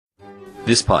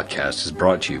This podcast is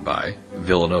brought to you by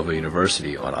Villanova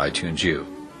University on iTunes U.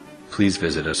 Please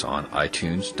visit us on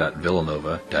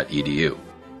itunes.villanova.edu.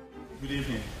 Good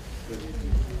evening.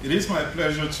 It is my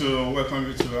pleasure to welcome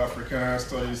you to African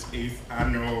Studies 8th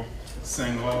Annual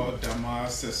Senghor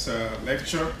Damas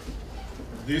Lecture.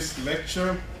 This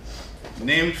lecture,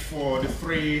 named for the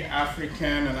three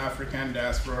African and African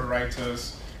diaspora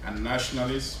writers and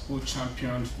nationalists who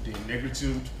championed the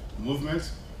Negritude movement,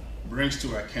 brings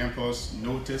to our campus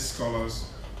noted scholars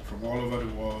from all over the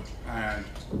world and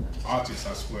artists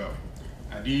as well.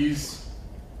 And these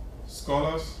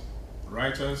scholars,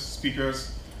 writers,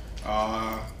 speakers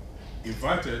are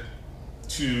invited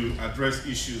to address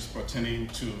issues pertaining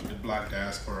to the Black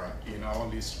diaspora in all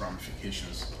these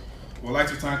ramifications. We'd like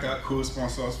to thank our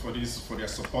co-sponsors for their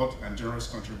support and generous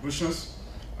contributions.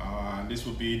 This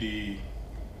will be the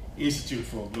Institute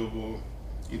for Global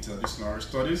Interdisciplinary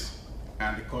Studies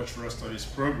and the Cultural Studies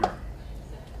program.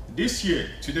 This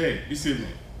evening,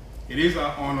 it is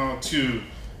our honor to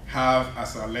have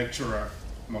as our lecturer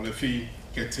Molefi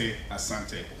Kete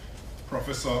Asante,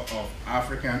 Professor of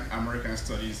African American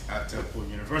Studies at Temple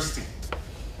University.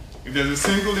 If there's a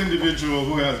single individual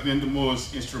who has been the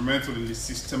most instrumental in the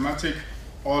systematic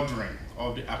ordering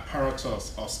of the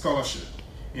apparatus of scholarship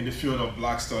in the field of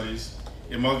Black studies,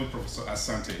 it must be Professor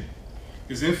Asante.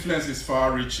 His influence is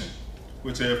far-reaching,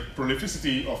 with a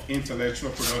prolificity of intellectual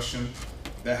production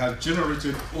that has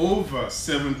generated over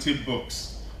 70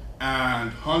 books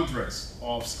and hundreds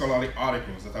of scholarly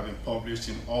articles that have been published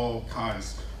in all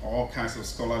kinds of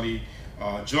scholarly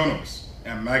journals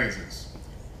and magazines.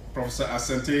 Professor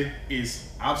Asante is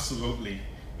absolutely,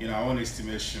 in our own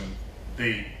estimation,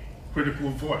 the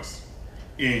critical voice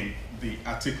in the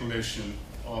articulation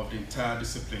of the entire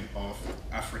discipline of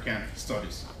African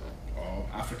studies, or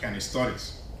Africanist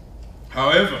studies.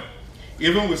 However,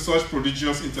 even with such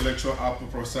prodigious intellectual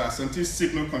output, Professor Asante's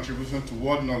signal contribution to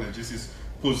world knowledge is his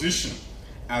position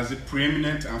as the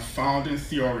preeminent and founding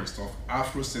theorist of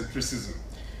Afrocentrism,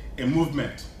 a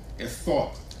movement, a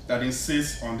thought that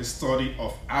insists on the study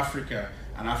of Africa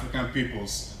and African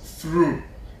peoples through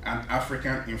an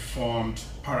African-informed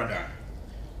paradigm.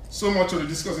 So much of the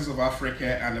discourses of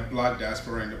Africa and the Black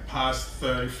diaspora in the past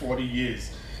 30, 40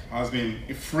 years has been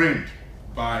framed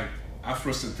by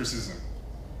Afrocentrism.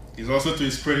 It's also to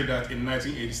his credit that in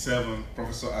 1987,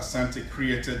 Professor Asante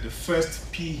created the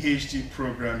first PhD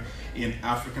program in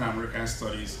African American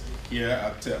Studies here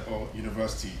at Temple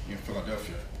University in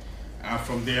Philadelphia. And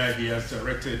from there, he has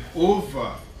directed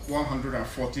over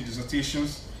 140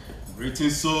 dissertations,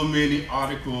 written so many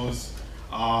articles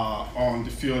on the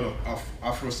field of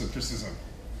Afrocentrism.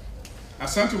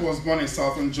 Asante was born in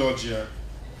southern Georgia,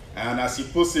 and as he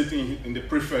puts it in the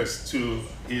preface to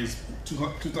his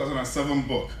 2007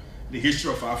 book, The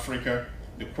History of Africa,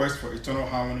 The Quest for Eternal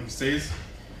Harmony, he says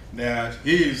that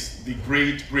he is the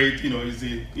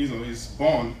is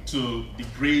born to the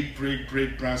great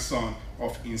grandson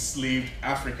of enslaved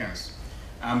Africans.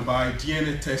 And by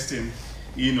DNA testing,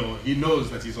 he knows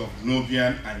that he's of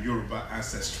Nubian and Yoruba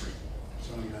ancestry.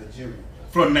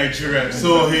 From Nigeria.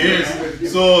 So he is.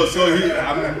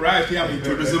 I'm right here, I'm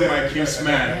introducing my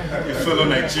kinsman, a fellow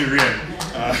Nigerian.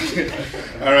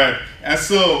 All right. And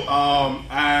so,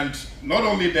 and not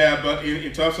only that, but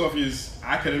in terms of his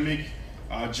academic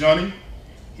journey,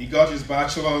 he got his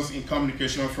bachelor's in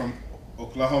communication from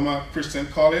Oklahoma Christian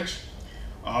College,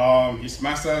 his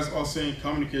master's also in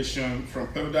communication from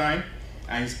Pepperdine,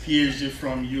 and his PhD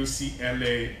from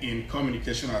UCLA in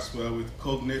communication as well, with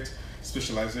cognate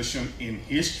specialization in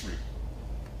history.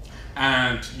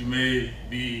 And you may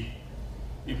be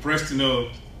impressed to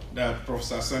know that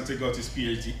Professor Asante got his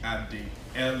PhD at the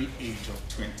early age of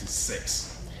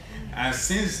 26. And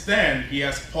since then, he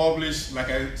has published,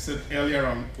 like I said earlier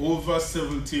on, over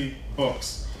 70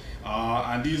 books.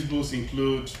 And these books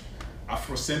include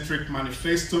Afrocentric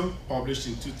Manifesto, published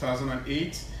in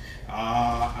 2008,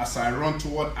 As I Run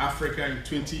Toward Africa in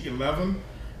 2011,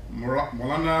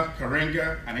 Maulana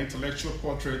Karenga, An Intellectual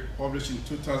Portrait, published in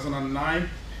 2009,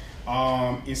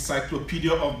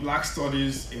 Encyclopedia of Black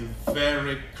Studies, a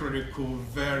very critical,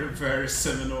 very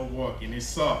seminal work in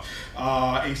itself.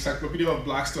 Encyclopedia of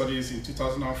Black Studies in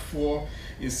 2004,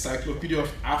 Encyclopedia of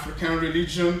African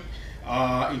Religion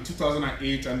in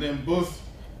 2008, and then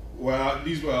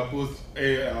these were both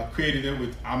created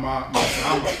with Ama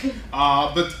Mazama.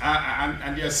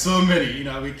 And there are so many,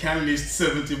 we can't list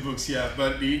 70 books here,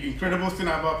 but the incredible thing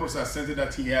about Professor Asante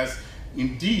that he has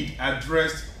indeed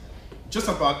addressed just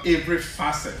about every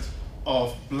facet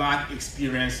of Black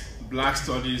experience, Black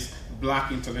studies,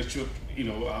 Black intellectual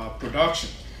production.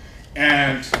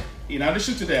 And in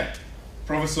addition to that,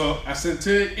 Professor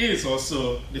Asante is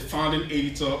also the founding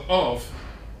editor of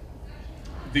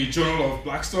the Journal of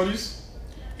Black Studies.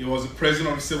 He was the president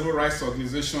of the civil rights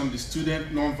organization, the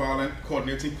Student Nonviolent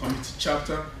Coordinating Committee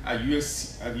chapter at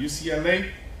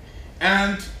UCLA.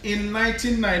 And in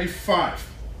 1995,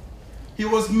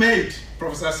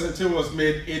 Professor Asante was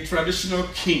made a traditional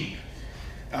king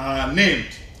named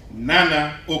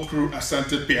Nana Okru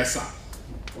Asante Piasa,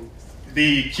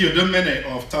 the Kyodomene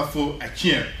of Tafo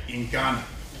Akiem in Ghana.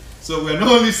 So we not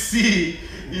only see,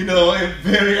 a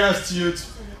very astute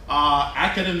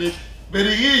academic, but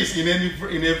he is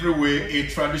in every way a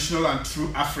traditional and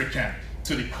true African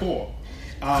to the core.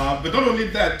 But not only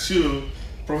that too,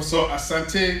 Professor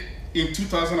Asante in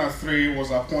 2003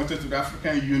 was appointed to the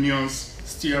African Union's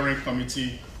steering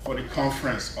committee for the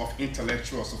Conference of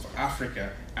Intellectuals of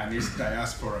Africa and its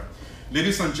diaspora.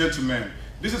 Ladies and gentlemen,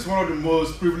 this is one of the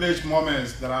most privileged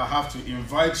moments that I have to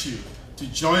invite you to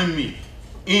join me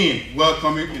in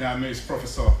welcoming in our midst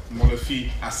Professor Molefi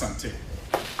Asante.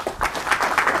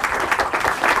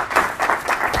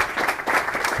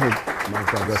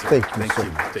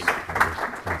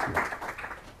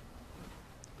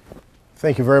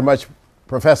 Thank you very much,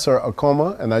 Professor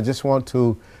Akoma, and I just want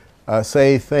to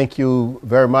say thank you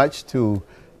very much to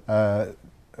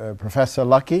Professor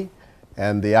Lucky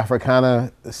and the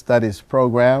Africana Studies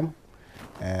program.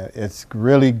 It's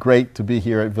really great to be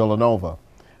here at Villanova.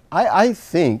 I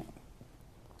think,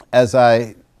 as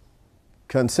I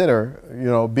consider,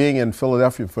 being in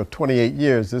Philadelphia for 28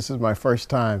 years, this is my first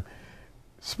time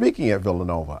speaking at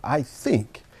Villanova, I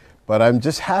think. But I'm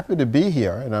just happy to be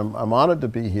here, and I'm honored to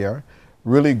be here.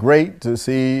 Really great to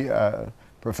see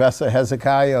Professor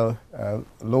Hezekiah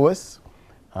Lewis,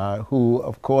 who,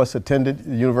 of course, attended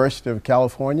the University of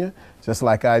California, just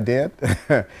like I did.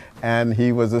 And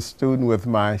he was a student with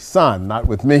my son, not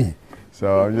with me.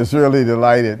 So I'm just really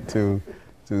delighted to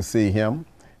see him.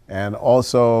 And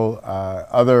also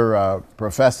other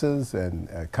professors and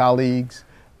colleagues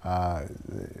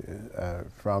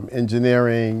from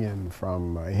engineering and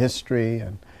from history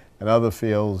and other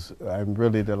fields. I'm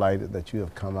really delighted that you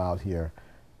have come out here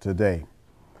today.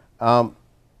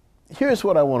 Here's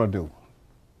what I want to do.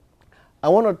 I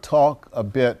want to talk a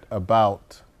bit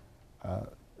about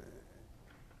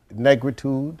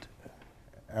negritude.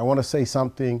 I want to say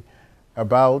something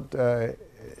about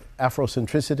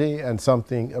Afrocentricity and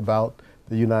something about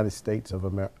the United States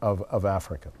of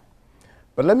Africa.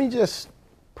 But let me just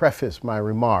preface my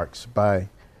remarks by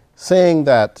saying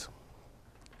that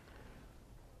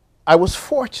I was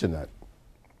fortunate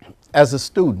as a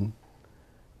student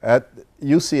at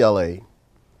UCLA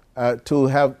to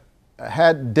have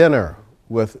had dinner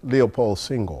with Leopold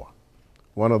Senghor,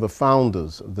 one of the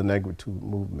founders of the Negritude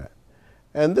movement.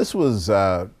 And this was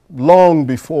long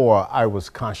before I was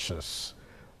conscious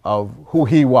of who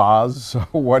he was,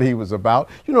 what he was about.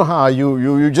 You know how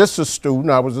you're just a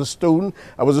student. I was a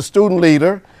student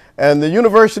leader, and the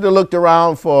university looked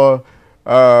around for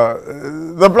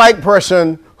the black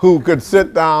person who could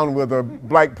sit down with a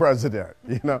black president,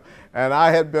 And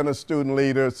I had been a student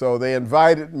leader, so they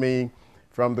invited me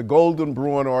from the Golden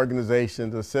Bruin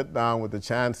organization to sit down with the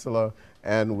chancellor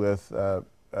and with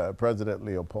President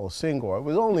Leopold Senghor. It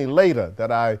was only later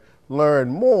that I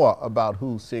learned more about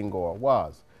who Senghor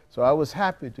was. So I was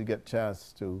happy to get a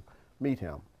chance to meet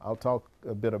him. I'll talk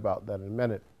a bit about that in a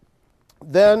minute.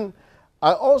 Then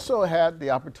I also had the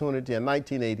opportunity in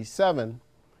 1987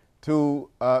 to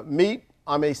meet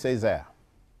Aimé Césaire.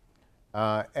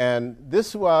 And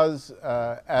this was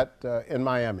in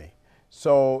Miami.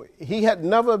 So he had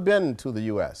never been to the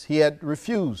U.S. He had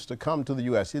refused to come to the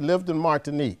U.S. He lived in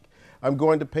Martinique. I'm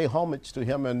going to pay homage to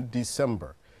him in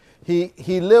December.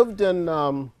 He lived in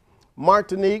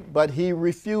Martinique, but he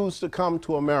refused to come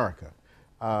to America.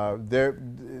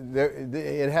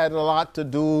 It had a lot to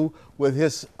do with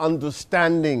his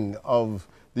understanding of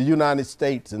the United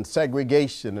States and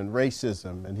segregation and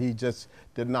racism, and he just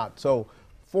did not. So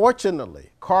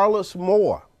fortunately, Carlos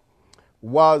Moore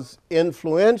was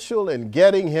influential in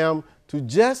getting him to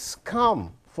just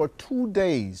come for 2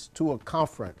 days to a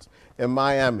conference in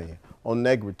Miami on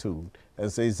negritude,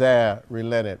 and Césaire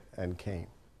relented and came.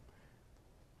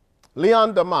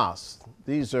 Leon Damas,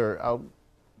 I'll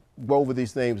go over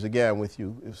these names again with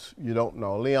you if you don't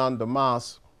know. Leon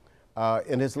Damas,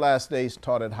 in his last days,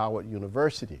 taught at Howard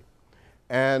University.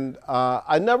 And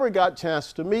I never got a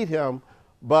chance to meet him,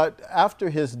 but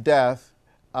after his death,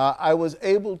 I was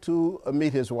able to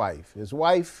meet his wife. His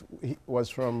wife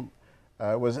was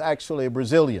actually a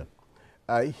Brazilian.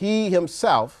 He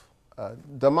himself,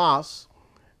 Damas,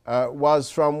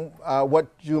 was from what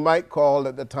you might call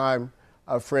at the time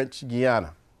French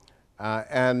Guiana.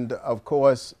 And of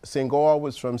course, Senghor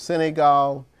was from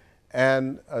Senegal,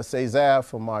 and Césaire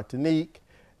from Martinique.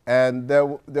 And there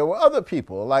were other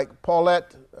people like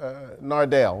Paulette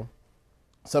Nardel.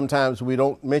 Sometimes we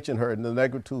don't mention her in the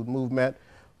Negritude movement,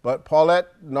 but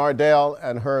Paulette Nardel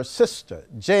and her sister,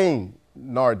 Jane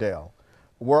Nardel,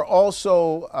 were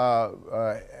also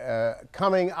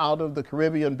coming out of the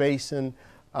Caribbean basin.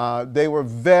 They were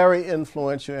very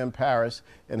influential in Paris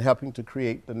in helping to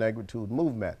create the Negritude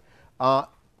movement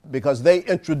because they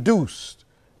introduced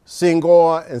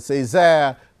Senghor and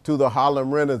Césaire to the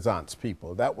Harlem Renaissance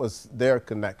people. That was their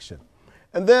connection.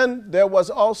 And then there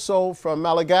was also from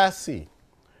Malagasy,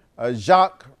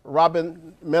 Jacques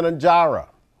Robin Menenjara.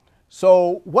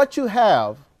 So what you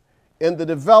have in the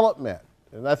development,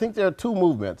 and I think there are two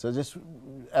movements, just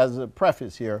as a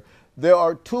preface here, there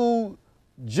are two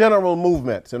general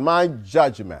movements, in my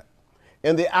judgment,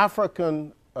 in the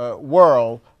African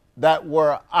world that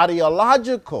were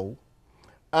ideological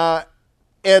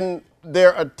in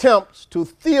their attempts to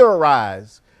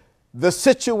theorize the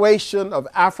situation of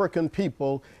African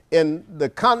people in the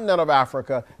continent of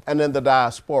Africa and in the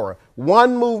diaspora.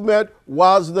 One movement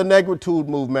was the Negritude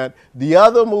movement. The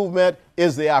other movement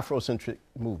is the Afrocentric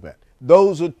movement.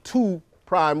 Those are two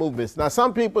prime movements. Now,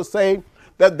 some people say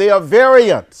that they are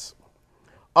variants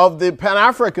of the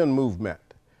Pan-African movement,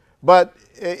 but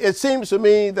it seems to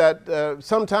me that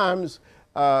sometimes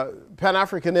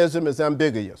Pan-Africanism is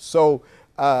ambiguous. So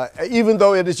even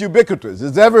though it is ubiquitous,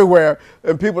 it's everywhere,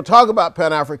 and people talk about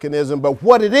Pan-Africanism, but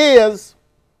what it is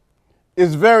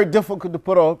very difficult to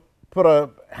put a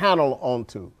handle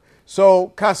onto. So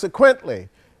consequently,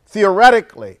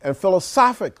 theoretically and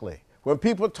philosophically, when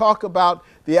people talk about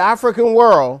the African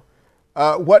world,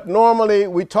 what normally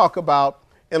we talk about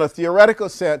in a theoretical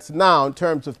sense now, in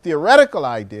terms of theoretical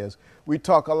ideas, we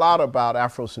talk a lot about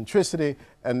Afrocentricity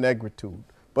and Negritude.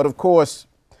 But of course,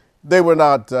 they were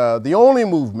not the only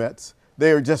movements.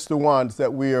 They are just the ones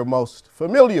that we are most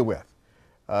familiar with.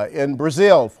 In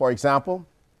Brazil, for example,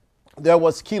 there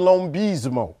was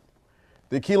Quilombismo.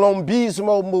 The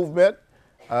Quilombismo movement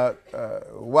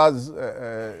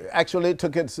actually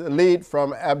took its lead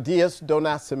from Abdias do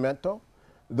Nascimento,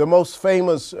 the most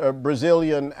famous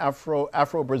Brazilian,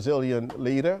 Afro-Brazilian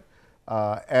leader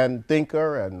and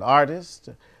thinker and artist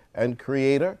and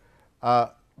creator.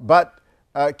 But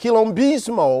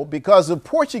Quilombismo, because of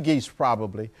Portuguese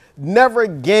probably, never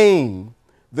gained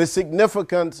the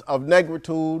significance of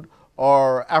Negritude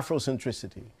or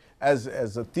Afrocentricity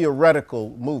as a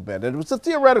theoretical movement. It was a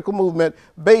theoretical movement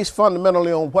based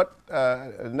fundamentally on what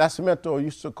Nascimento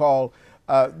used to call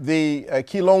the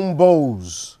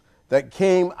quilombos that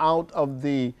came out of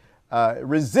the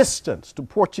resistance to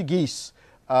Portuguese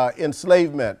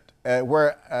enslavement,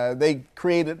 where they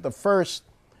created the first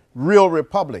real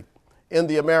republic in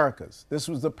the Americas. This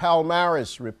was the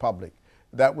Palmares Republic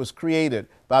that was created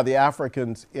by the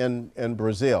Africans in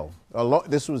Brazil.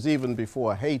 This was even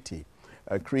before Haiti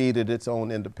created its own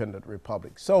independent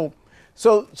republic. So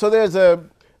there's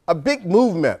a big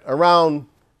movement around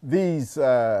these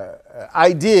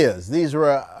ideas. These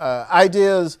were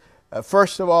ideas,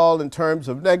 first of all, in terms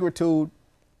of Negritude,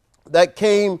 that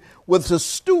came with the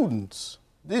students.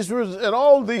 And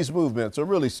all these movements are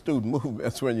really student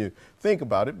movements when you think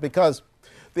about it, because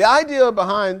the idea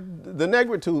behind the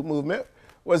Negritude movement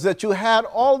was that you had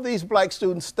all these black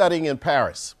students studying in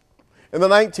Paris in the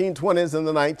 1920s and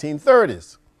the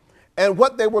 1930s. And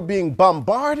what they were being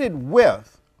bombarded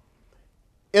with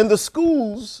in the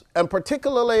schools, and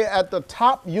particularly at the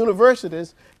top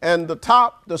universities and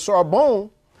the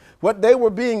Sorbonne, what they were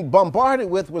being bombarded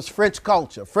with was French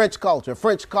culture, French culture,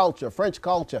 French culture, French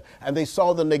culture, and they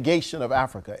saw the negation of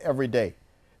Africa every day.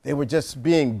 They were just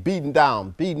being beaten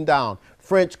down, beaten down.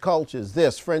 French culture is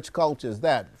this, French culture is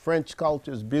that, French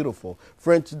culture is beautiful,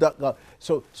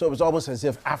 so it was almost as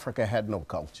if Africa had no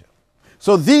culture.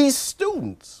 So these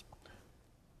students,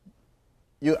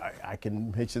 I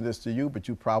can mention this to you, but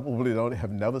you probably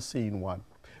have never seen one.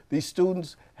 These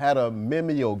students had a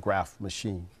mimeograph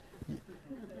machine.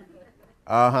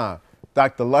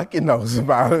 Dr. Lucky knows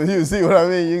about it. You see what I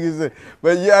mean? You can say,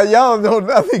 but y'all know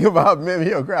nothing about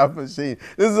mimeograph machine.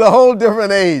 This is a whole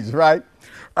different age, right?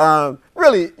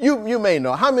 Really, you may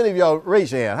know. How many of y'all,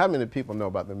 raise your hand, how many people know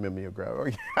about the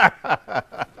mimeograph?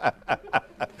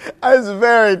 It's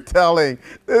very telling.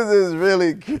 This is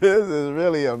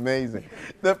really amazing.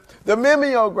 The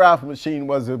mimeograph machine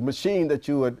was a machine that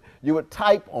you would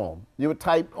type on. You would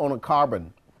type on a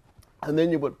carbon and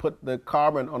then you would put the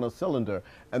carbon on a cylinder,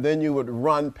 and then you would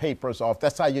run papers off.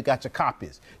 That's how you got your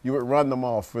copies. You would run them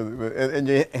off, and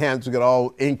your hands would get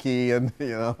all inky and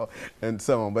and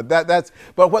so on. But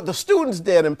but what the students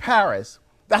did in Paris,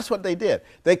 that's what they did.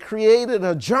 They created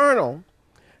a journal,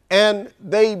 and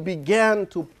they began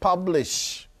to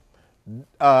publish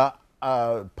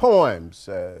poems,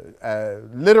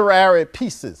 literary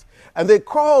pieces, and they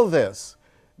call this.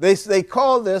 They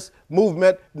call this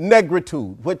movement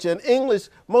Negritude, which in English,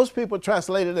 most people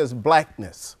translate it as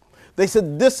blackness. They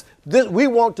said, this, we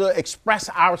want to express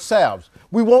ourselves.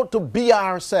 We want to be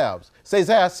ourselves.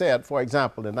 Césaire said, for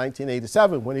example, in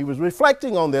 1987, when he was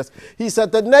reflecting on this, he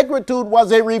said that Negritude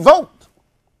was a revolt.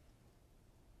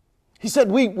 He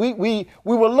said we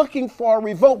were looking for a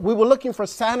revolt. We were looking for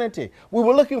sanity. We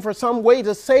were looking for some way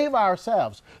to save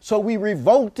ourselves. So we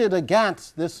revolted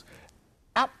against this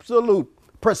absolute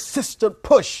persistent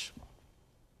push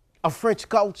of French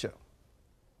culture.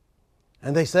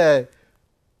 And they said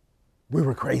we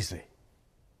were crazy.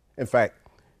 In fact,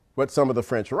 what some of the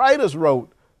French writers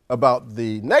wrote about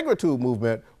the Negritude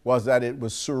movement was that it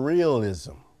was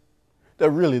surrealism.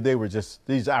 That really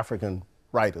these African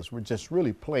writers were just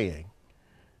really playing.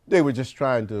 They were just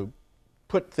trying to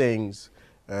put things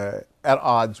at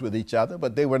odds with each other,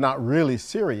 but they were not really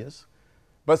serious.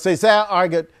 But Césaire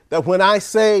argued that when I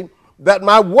say that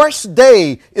my worst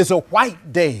day is a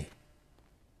white day,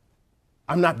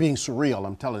 I'm not being surreal,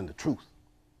 I'm telling the truth.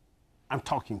 I'm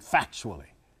talking factually.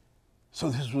 So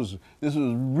this was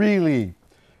really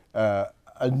a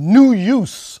new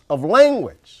use of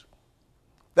language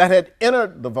that had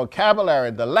entered the vocabulary,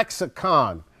 the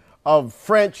lexicon of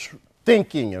French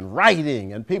thinking and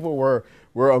writing, and people were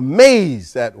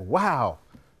amazed at, wow,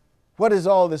 what is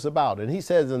all this about? And he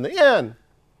says in the end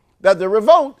that the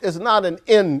revolt is not an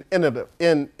end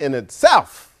in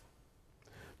itself.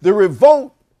 The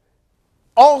revolt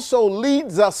also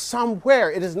leads us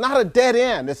somewhere. It is not a dead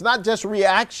end. It's not just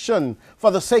reaction for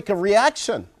the sake of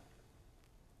reaction.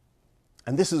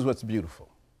 And this is what's beautiful.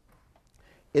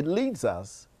 It leads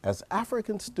us, as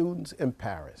African students in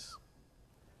Paris,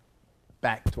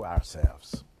 back to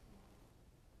ourselves.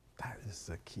 That is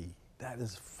the key. That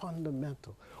is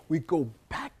fundamental. We go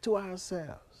back to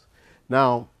ourselves.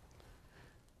 Now,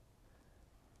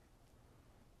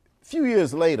 a few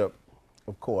years later,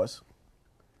 of course,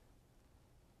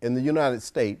 in the United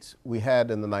States, we had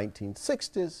in the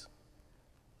 1960s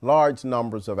large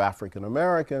numbers of African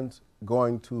Americans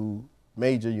going to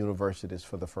major universities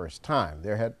for the first time.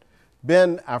 There had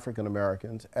been African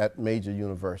Americans at major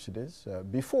universities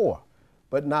before,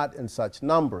 but not in such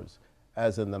numbers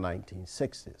as in the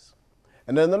 1960s.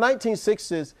 And in the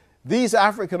 1960s, these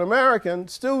African American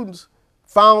students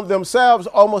found themselves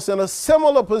almost in a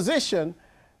similar position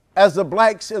as the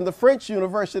blacks in the French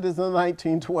universities in the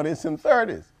 1920s and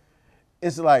 30s.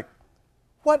 It's like,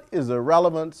 what is the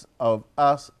relevance of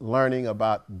us learning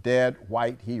about dead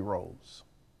white heroes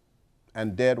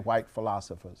and dead white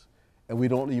philosophers, and we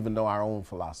don't even know our own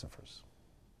philosophers?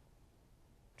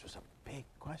 Which was a big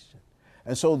question.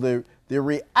 And so the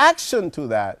reaction to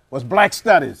that was black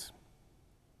studies.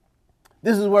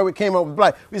 This is where we came up with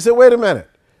black. We said, wait a minute,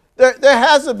 there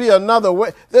has to be another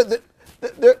way. There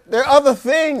are other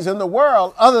things in the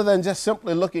world other than just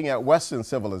simply looking at Western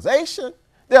civilization.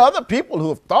 There are other people who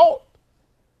have thought.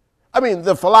 I mean,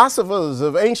 the philosophers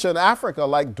of ancient Africa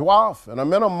like Dwarf and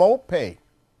Amenemhotep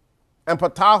and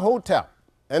Ptahhotep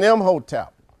and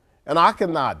Imhotep and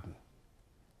Akhenaten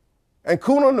and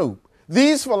Kununurp.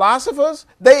 These philosophers,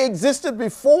 they existed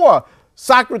before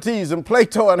Socrates and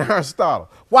Plato and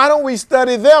Aristotle. Why don't we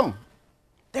study them?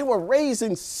 They were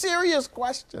raising serious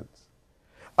questions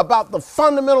about the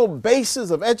fundamental basis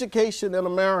of education in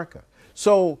America.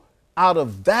 So out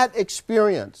of that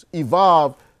experience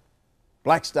evolved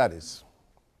black studies,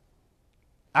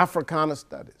 Africana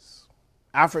studies,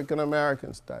 African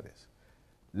American studies.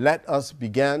 Let us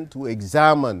begin to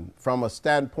examine from a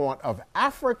standpoint of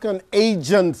African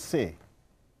agency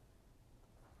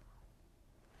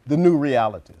the new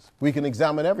realities. We can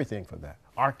examine everything from that.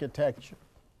 Architecture,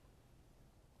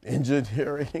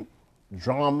 engineering,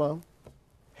 drama,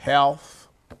 health,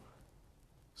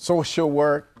 social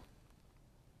work.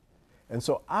 And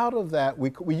so out of that,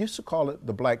 we used to call it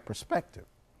the black perspective.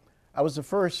 I was the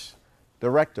first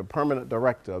director, permanent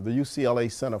director of the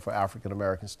UCLA Center for African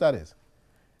American Studies.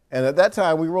 And at that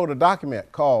time, we wrote a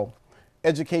document called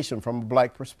Education from a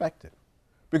Black Perspective.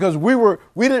 Because we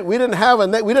didn't have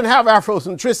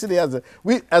Afrocentricity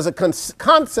as a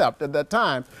concept at that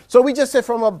time. So we just said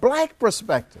from a black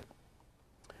perspective.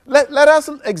 Let us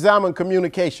examine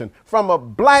communication from a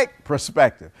black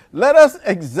perspective. Let us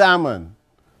examine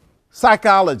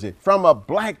psychology from a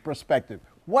black perspective,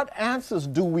 what answers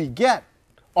do we get?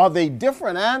 Are they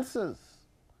different answers?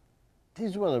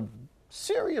 These were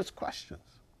serious questions.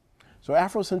 So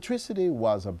Afrocentricity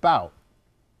was about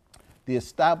the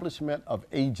establishment of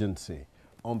agency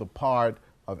on the part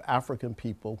of African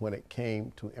people when it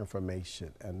came to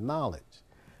information and knowledge.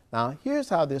 Now, here's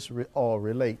how this all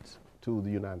relates to the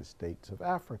United States of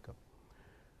Africa.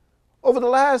 Over the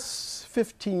last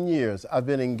 15 years, I've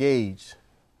been engaged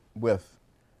with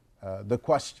the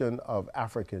question of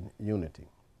African unity.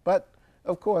 But,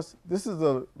 of course, this is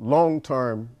a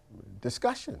long-term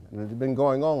discussion, and it's been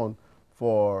going on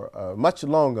for much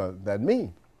longer than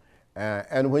me.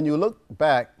 And when you look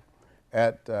back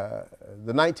at the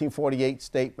 1948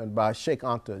 statement by Cheikh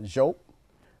Anta Diop,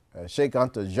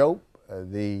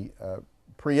 the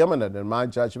preeminent, in my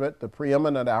judgment, the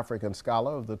preeminent African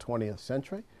scholar of the 20th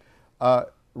century,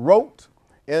 wrote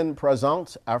in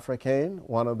Présence Africaine,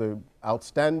 one of the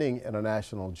outstanding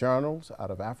international journals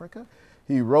out of Africa.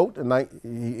 He wrote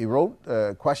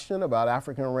a question about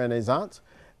African Renaissance,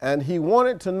 and he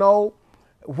wanted to know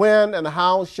when and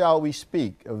how shall we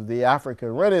speak of the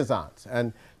African Renaissance.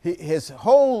 And his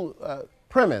whole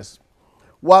premise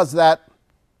was that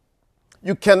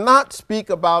you cannot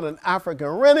speak about an African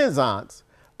Renaissance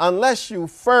unless you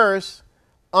first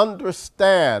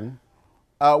understand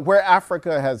where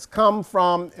Africa has come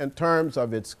from in terms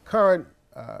of its current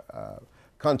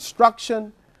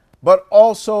construction, but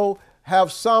also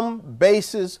have some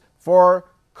basis for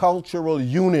cultural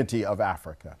unity of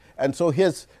Africa. And so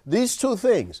these two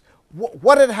things,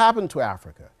 what had happened to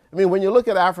Africa? I mean, when you look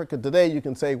at Africa today, you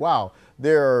can say, wow,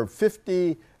 there are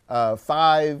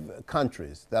 55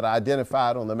 countries that are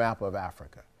identified on the map of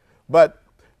Africa. But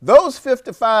those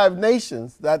 55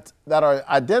 nations that are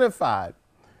identified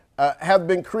have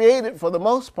been created, for the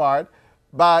most part,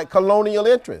 by colonial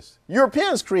interests.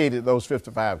 Europeans created those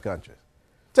 55 countries.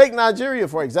 Take Nigeria,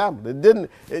 for example.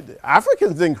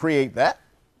 Africans didn't create that.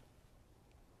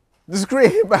 This is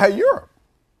created by Europe.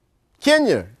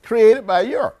 Kenya, created by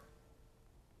Europe.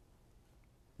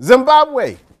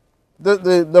 Zimbabwe,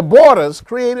 the borders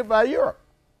created by Europe.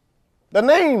 The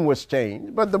name was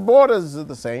changed, but the borders are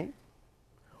the same.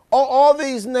 All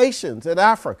these nations in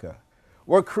Africa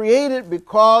were created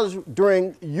because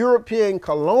during European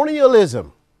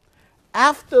colonialism,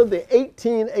 after the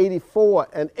 1884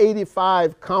 and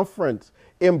 85 conference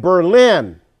in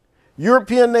Berlin,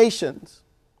 European nations,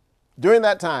 during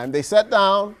that time, they sat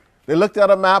down, they looked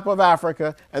at a map of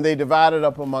Africa, and they divided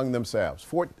up among themselves.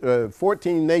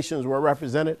 14 nations were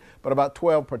represented, but about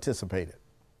 12 participated.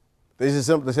 They just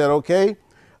simply said, okay,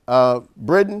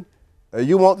 Britain,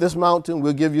 you want this mountain,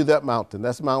 we'll give you that mountain.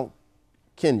 That's Mount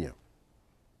Kenya.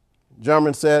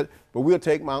 Germans said, but we'll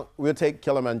take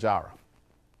Kilimanjaro.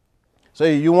 So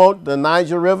you want the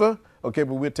Niger River? Okay,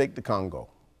 but we'll take the Congo.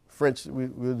 French,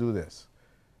 we'll do this.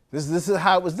 This is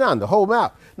how it was done, the whole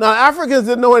map. Now, Africans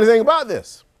didn't know anything about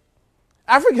this.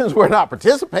 Africans were not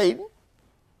participating.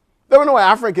 There were no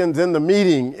Africans in the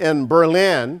meeting in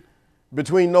Berlin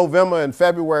between November and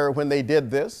February when they did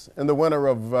this in the winter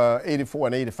of 84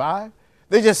 and 85.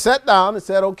 They just sat down and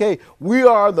said, okay, we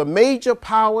are the major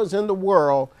powers in the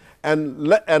world, and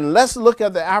let's look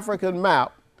at the African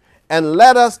map and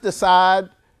let us decide,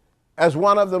 as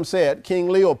one of them said, King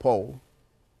Leopold,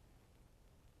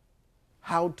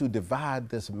 how to divide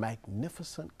this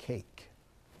magnificent cake.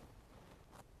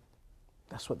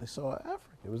 That's what they saw in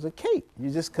Africa. It was a cake. You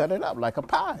just cut it up like a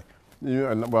pie.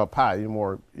 Well, pie,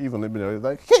 more evenly,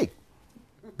 like a cake.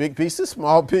 Big pieces,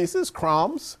 small pieces,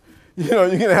 crumbs. You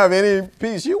can have any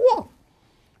piece you want.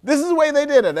 This is the way they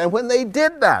did it. And when they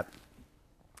did that,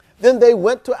 then they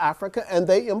went to Africa and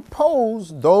they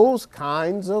imposed those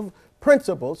kinds of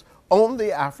principles on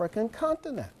the African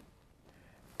continent.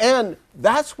 And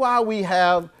that's why we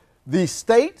have these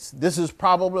states. This is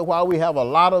probably why we have a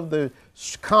lot of the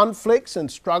conflicts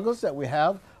and struggles that we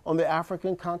have on the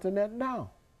African continent now.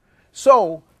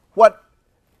 So what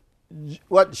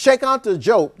Cheikh Anta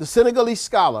Diop, the Senegalese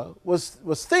scholar,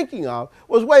 was thinking of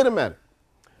was, wait a minute,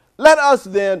 let us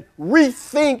then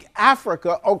rethink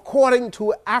Africa according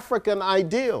to African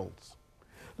ideals.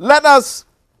 Let us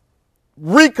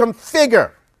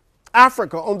reconfigure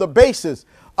Africa on the basis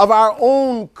of our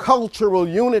own cultural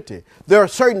unity. There are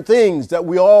certain things that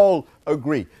we all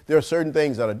agree. There are certain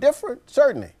things that are different,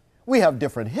 certainly. We have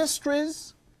different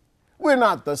histories. We're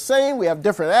not the same. We have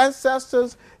different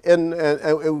ancestors, and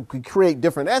we create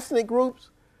different ethnic groups.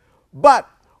 But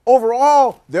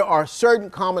overall, there are certain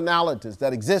commonalities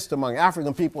that exist among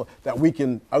African people that we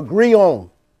can agree on.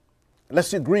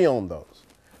 Let's agree on those.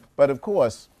 But of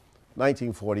course,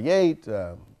 1948,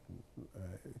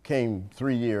 came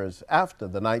 3 years after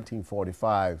the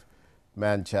 1945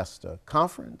 Manchester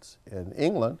Conference in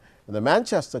England. And the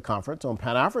Manchester Conference on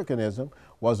Pan-Africanism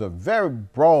was a very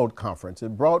broad conference.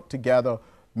 It brought together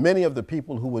many of the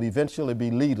people who would eventually be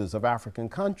leaders of African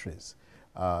countries.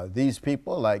 These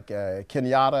people, like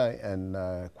Kenyatta and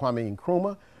Kwame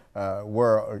Nkrumah,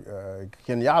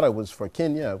 Kenyatta was for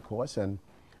Kenya, of course, and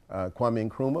Kwame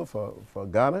Nkrumah for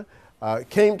Ghana,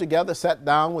 came together, sat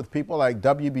down with people like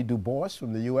W.B. Du Bois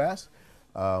from the U.S.,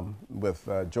 with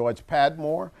George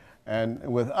Padmore, and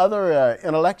with other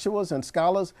intellectuals and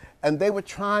scholars, and they were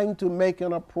trying to make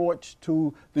an approach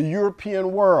to the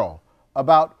European world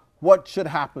about what should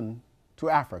happen to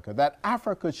Africa, that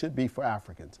Africa should be for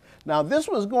Africans. Now, this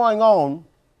was going on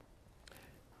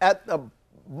at the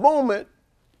moment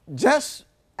just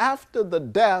after the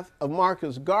death of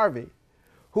Marcus Garvey,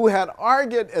 who had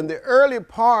argued in the early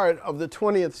part of the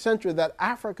 20th century that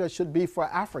Africa should be for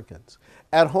Africans,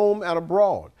 at home and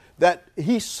abroad, that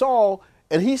he saw,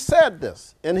 and he said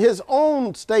this in his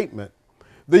own statement,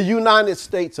 the United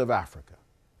States of Africa.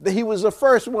 That he was the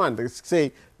first one to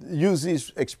say, use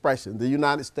these expressions, the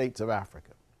United States of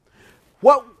Africa.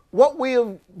 Where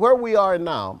we are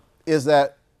now is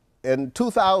that in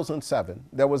 2007,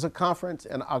 there was a conference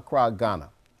in Accra,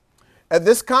 Ghana. At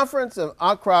this conference in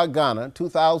Accra, Ghana,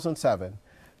 2007,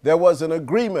 there was an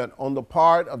agreement on the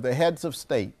part of the heads of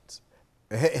state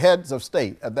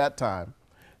at that time,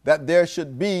 that there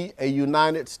should be a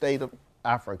United States of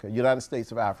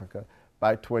Africa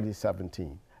by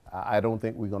 2017. I don't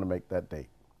think we're going to make that date.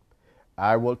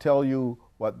 I will tell you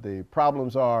what the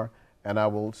problems are, and I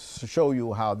will show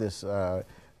you how this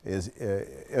is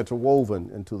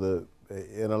interwoven into the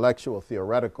intellectual,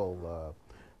 theoretical,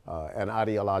 and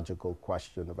ideological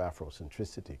question of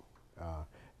Afrocentricity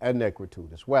and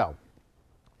Negritude as well.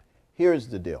 Here's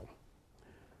the deal.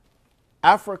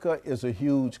 Africa is a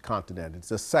huge continent. It's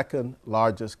the second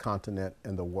largest continent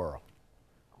in the world.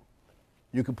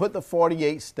 You can put the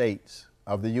 48 states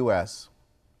of the U.S.,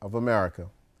 of America,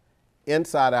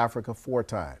 inside Africa 4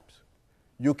 times.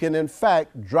 You can, in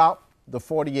fact, drop the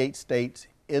 48 states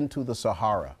into the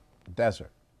Sahara Desert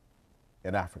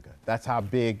in Africa. That's how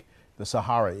big the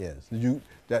Sahara is.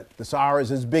 The Sahara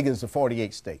is as big as the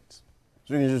 48 states.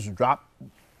 So you can just drop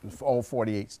all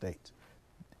 48 states.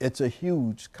 It's a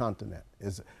huge continent.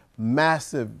 It's a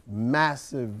massive,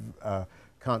 massive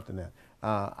continent.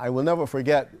 I will never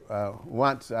forget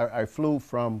once I flew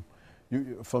from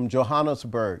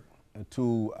Johannesburg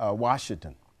to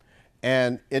Washington.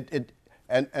 And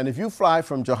if you fly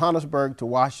from Johannesburg to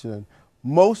Washington,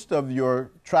 most of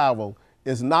your travel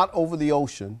is not over the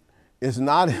ocean, is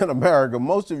not in America.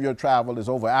 Most of your travel is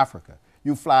over Africa.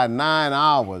 You fly 9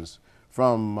 hours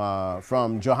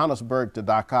from Johannesburg to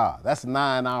Dakar. That's a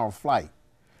 9-hour flight.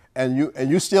 And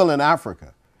you're still in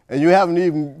Africa. And you haven't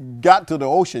even got to the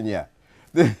ocean yet.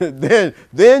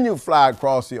 Then you fly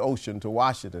across the ocean to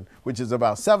Washington, which is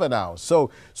about 7 hours.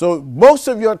 So most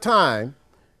of your time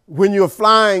when you're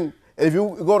flying, if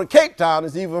you go to Cape Town,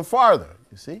 it's even farther,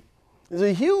 you see? It's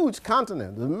a huge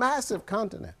continent, it's a massive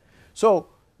continent. So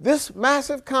this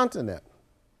massive continent,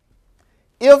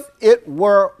 if it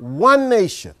were one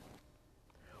nation,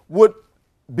 would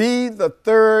be the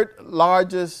 3rd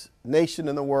largest nation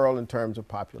in the world in terms of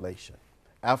population.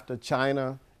 After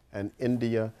China and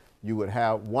India, you would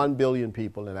have 1 billion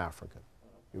people in Africa.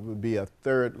 It would be a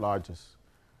 3rd largest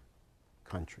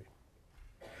country.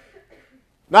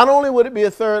 Not only would it be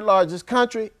a 3rd largest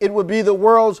country, it would be the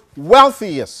world's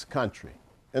wealthiest country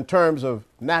in terms of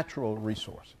natural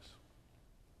resources.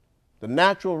 The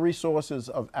natural resources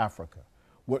of Africa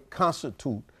would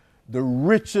constitute the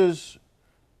richest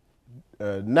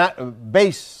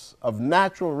base of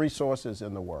natural resources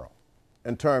in the world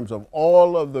in terms of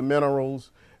all of the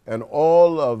minerals and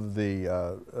all of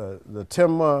the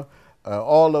timber,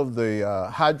 all of the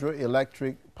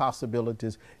hydroelectric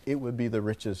possibilities. It would be the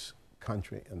richest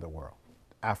country in the world,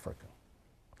 Africa.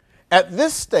 At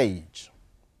this stage,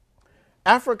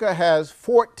 Africa has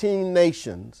 14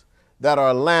 nations that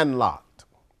are landlocked.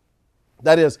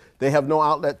 That is, they have no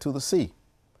outlet to the sea.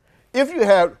 If you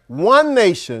had one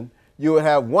nation, you would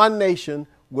have one nation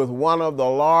with one of the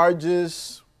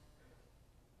largest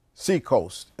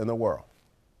seacoasts in the world.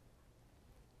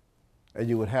 And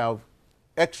you would have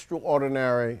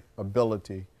extraordinary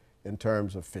ability in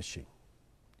terms of fishing,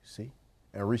 you see,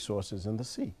 and resources in the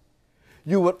sea.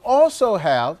 You would also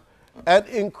have an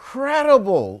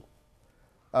incredible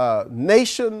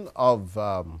nation of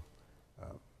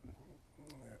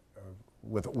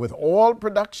with oil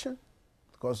production,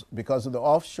 because of the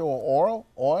offshore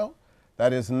oil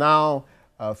that is now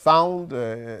found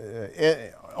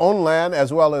on land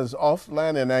as well as off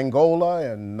land in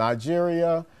Angola and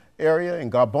Nigeria area, in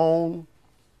Gabon.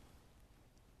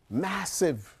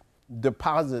 Massive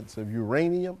deposits of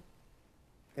uranium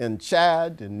in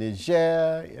Chad, in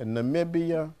Niger, in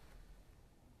Namibia.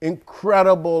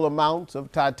 Incredible amounts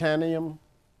of titanium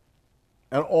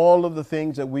and all of the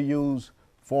things that we use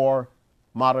for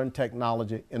modern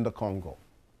technology in the Congo.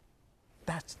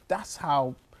 That's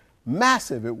how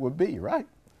massive it would be, right?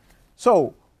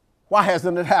 So why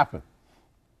hasn't it happened?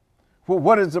 Well,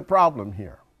 what is the problem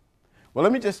here? Well,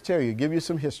 let me just tell you, give you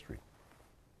some history.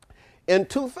 In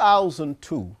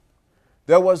 2002,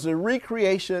 there was a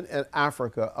recreation in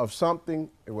Africa of something,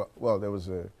 well, there was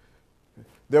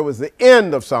the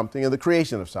end of something and the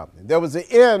creation of something. There was the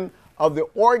end of the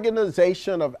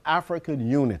Organization of African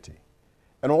Unity,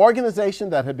 an organization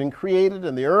that had been created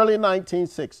in the early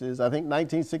 1960s, I think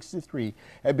 1963,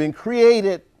 had been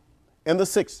created in the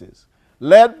 60s,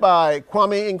 led by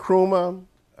Kwame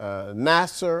Nkrumah,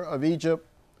 Nasser of Egypt,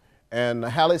 and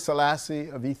Haile Selassie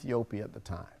of Ethiopia at the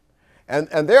time.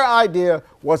 And their idea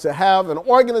was to have an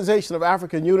Organization of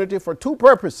African Unity for two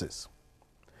purposes.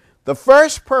 The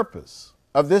first purpose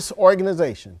of this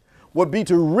organization would be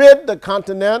to rid the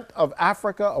continent of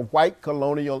Africa of white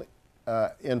colonial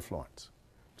influence,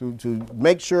 to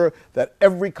make sure that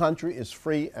every country is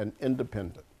free and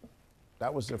independent.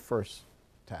 That was their first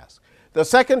task. The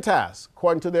second task,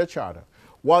 according to their charter,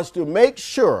 was to make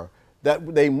sure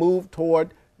that they moved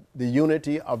toward the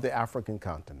unity of the African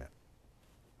continent.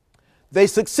 They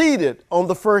succeeded on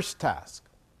the first task.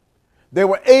 They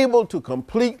were able to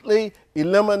completely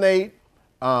eliminate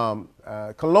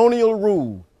colonial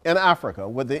rule in Africa.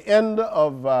 With the end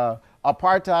of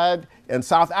apartheid in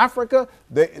South Africa,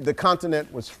 the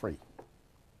continent was free.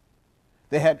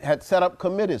 They had set up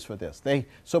committees for this. They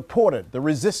supported the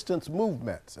resistance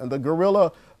movements and the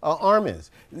guerrilla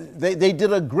armies. They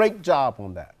did a great job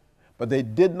on that, but they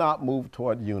did not move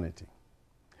toward unity.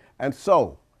 And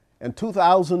so, in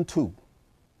 2002,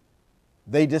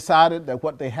 they decided that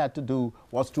what they had to do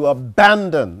was to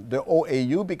abandon the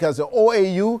OAU because the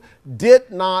OAU did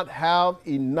not have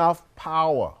enough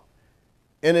power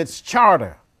in its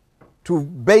charter to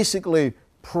basically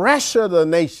pressure the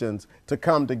nations to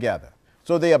come together.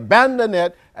 So they abandoned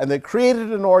it and they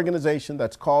created an organization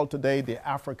that's called today the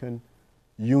African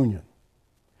Union.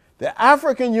 The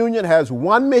African Union has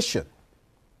one mission,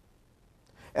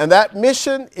 and that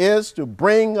mission is to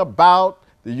bring about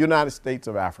the United States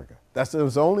of Africa. That's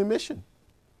its only mission.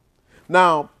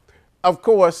 Now, of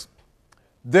course,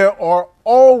 there are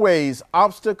always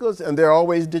obstacles and there are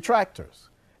always detractors.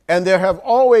 And there have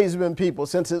always been people,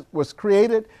 since it was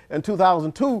created in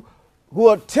 2002, who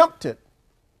attempted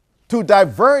to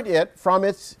divert it from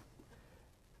its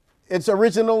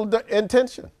original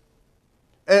intention.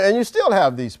 And you still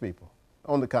have these people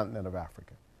on the continent of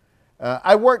Africa.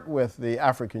 I worked with the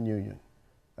African Union.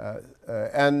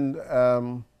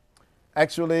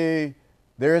 Actually,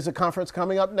 there is a conference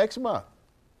coming up next month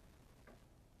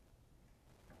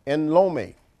in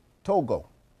Lomé, Togo,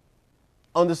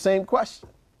 on the same question.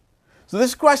 So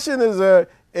this question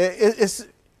is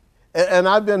and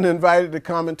I've been invited to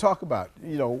come and talk about,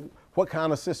 what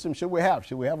kind of system should we have?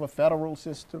 Should we have a federal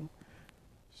system?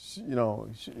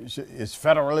 Is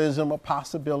federalism a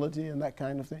possibility and that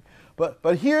kind of thing?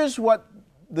 But here's what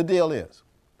the deal is.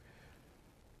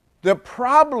 The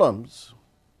problems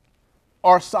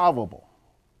are solvable.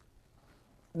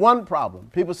 One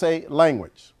problem, people say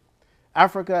language.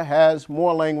 Africa has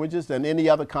more languages than any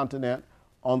other continent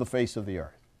on the face of the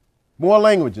earth. More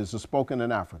languages are spoken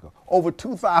in Africa. Over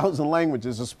 2,000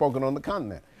 languages are spoken on the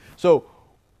continent. So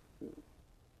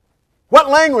what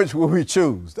language will we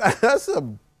choose? That's a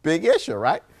big issue,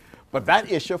 right? But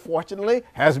that issue, fortunately,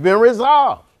 has been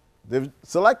resolved. They've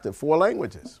selected 4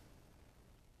 languages.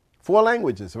 4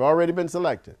 languages have already been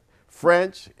selected: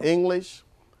 French, English,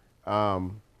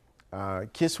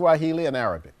 Kiswahili, and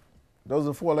Arabic. Those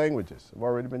are 4 languages that have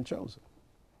already been chosen.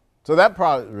 So that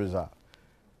part is resolved.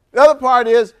 The other part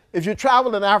is, if you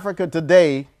travel in Africa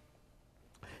today,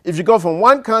 if you go from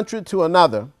one country to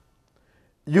another,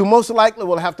 you most likely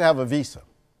will have to have a visa.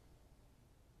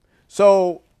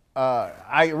 So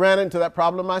I ran into that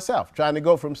problem myself, trying to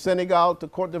go from Senegal to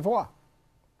Cote d'Ivoire.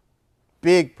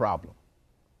 Big problem.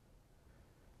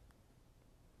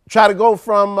 Try to go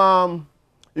from,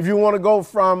 if you want to go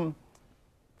from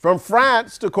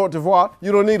France to Cote d'Ivoire,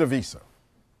 you don't need a visa.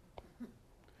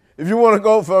 If you want to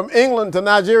go from England to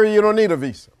Nigeria, you don't need a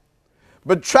visa.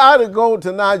 But try to go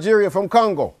to Nigeria from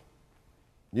Congo,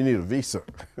 you need a visa.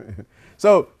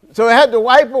 So it had to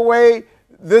wipe away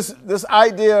this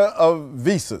idea of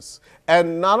visas.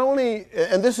 And not only,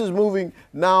 and this is moving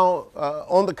now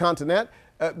on the continent,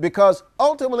 because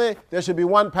ultimately there should be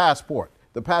one passport.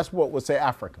 The passport would say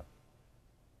Africa.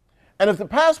 And if the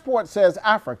passport says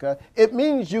Africa, it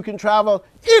means you can travel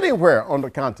anywhere on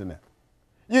the continent.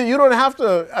 You don't have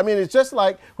to, I mean, it's just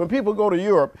like when people go to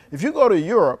Europe. If you go to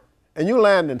Europe and you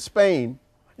land in Spain,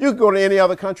 you can go to any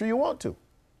other country you want to.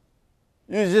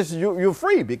 You're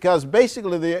free, because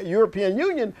basically the European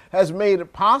Union has made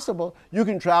it possible. You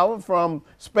can travel from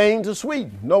Spain to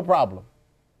Sweden, no problem,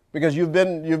 because you've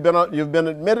been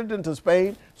admitted into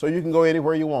Spain, so you can go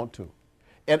anywhere you want to.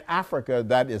 In Africa,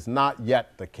 that is not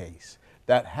yet the case.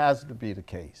 That has to be the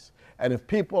case. And if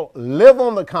people live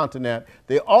on the continent,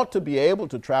 they ought to be able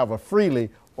to travel freely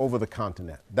over the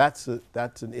continent. That's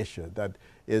an issue that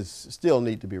is still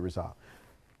need to be resolved.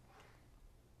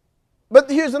 But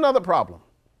here's another problem.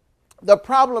 The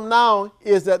problem now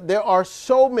is that there are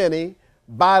so many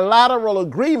bilateral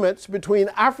agreements between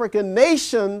African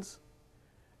nations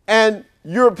and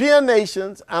European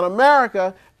nations and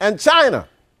America and China.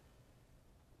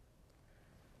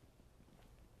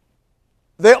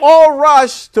 They all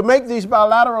rushed to make these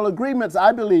bilateral agreements,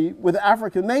 I believe, with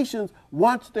African nations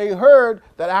once they heard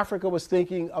that Africa was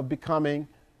thinking of becoming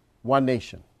one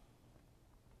nation.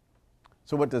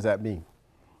 So what does that mean?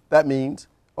 That means,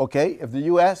 okay, if the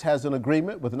U.S. has an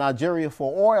agreement with Nigeria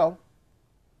for oil,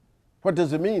 what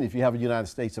does it mean if you have a United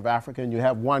States of Africa and you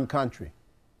have one country?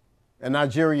 And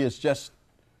Nigeria is just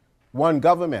one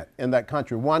government in that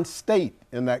country, one state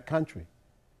in that country.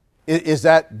 Is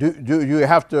that, do you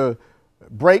have to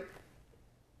break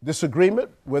this agreement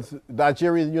with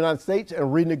Nigeria and the United States and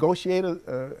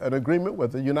renegotiate an agreement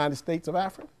with the United States of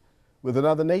Africa, with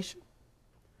another nation?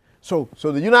 So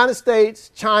the United States,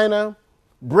 China,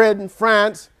 Britain,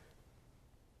 France,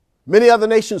 many other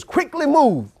nations quickly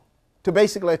moved to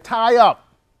basically tie up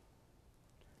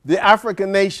the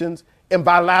African nations in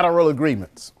bilateral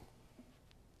agreements.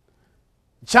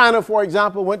 China, for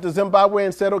example, went to Zimbabwe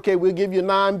and said, okay, we'll give you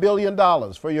 $9 billion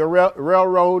for your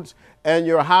railroads and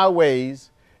your highways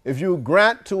if you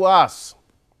grant to us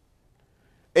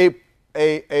a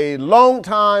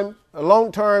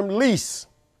long-term lease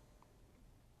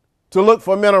to look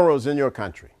for minerals in your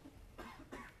country.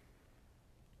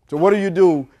 So what do you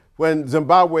do when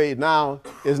Zimbabwe now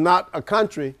is not a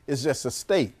country, it's just a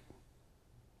state?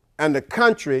 And the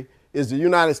country is the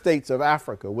United States of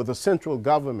Africa with a central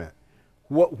government.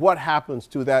 What happens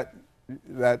to that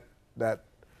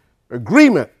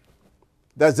agreement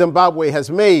that Zimbabwe has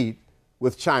made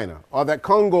with China, or that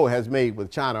Congo has made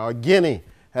with China, or Guinea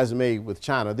has made with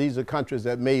China? These are countries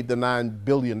that made the $9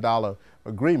 billion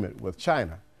agreement with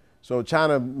China. So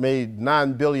China made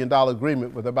 $9 billion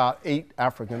agreement with about 8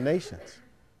 African nations,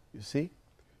 you see?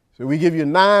 So we give you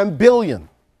 $9 billion.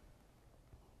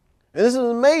 And this is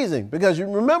amazing, because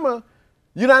you remember,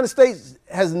 the United States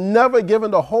has never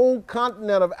given the whole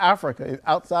continent of Africa,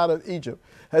 outside of Egypt,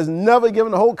 has never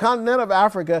given the whole continent of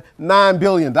Africa $9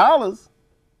 billion.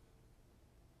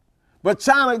 But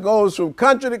China goes from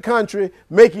country to country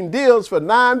making deals for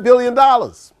 $9 billion.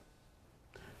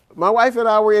 My wife and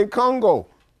I were in Congo,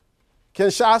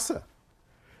 Kinshasa,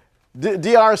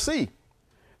 DRC.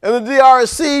 And the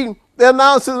DRC, they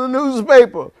announced in the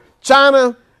newspaper,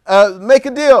 China, make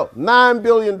a deal, $9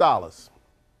 billion.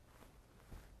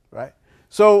 Right?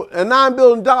 So $9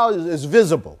 billion is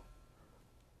visible.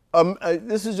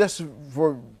 This is just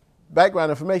for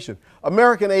background information.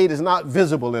 American aid is not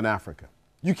visible in Africa.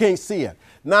 You can't see it.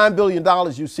 $9 billion,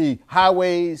 you see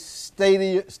highways,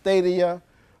 stadia,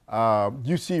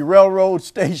 you see railroad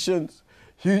stations,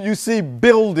 you see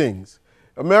buildings.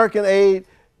 American aid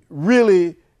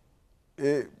really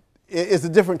is a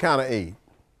different kind of aid,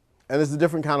 and it's a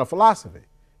different kind of philosophy.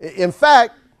 In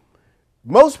fact,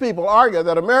 most people argue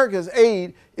that America's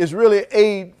aid is really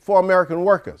aid for American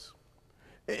workers.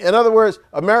 In other words,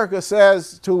 America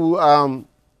says to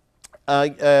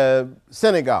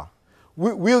Senegal,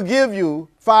 we'll give you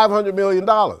 $500 million,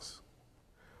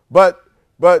 but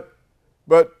the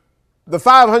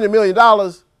 $500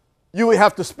 million, you would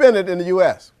have to spend it in the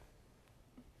U.S.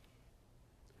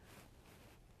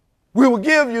 We will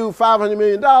give you $500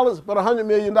 million, but $100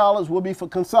 million will be for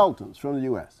consultants from the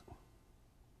U.S.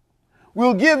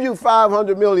 We'll give you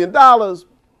 $500 million,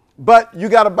 but you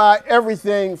got to buy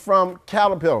everything from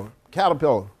Caterpillar.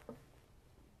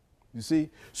 You see?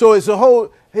 So it's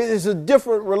a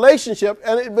different relationship.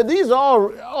 But these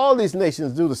are all these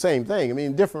nations do the same thing. I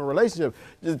mean, different relationship.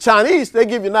 The Chinese, they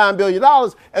give you $9 billion,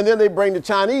 and then they bring the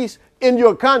Chinese in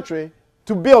your country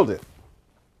to build it.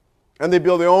 And they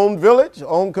build their own village,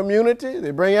 own community.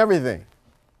 They bring everything.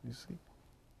 You see?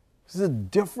 This is a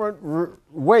different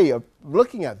way of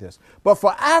looking at this. But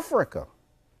for Africa,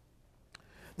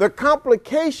 the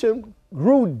complication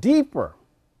grew deeper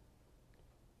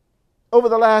over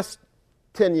the last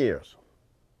 10 years.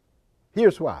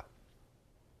 Here's why.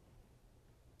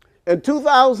 In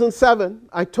 2007,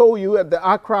 I told you at the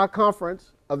Accra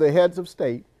Conference of the Heads of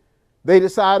State, they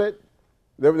decided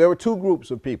there were two groups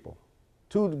of people,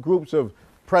 two groups of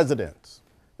presidents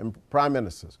and prime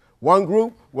ministers. One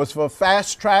group was for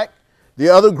fast track, the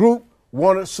other group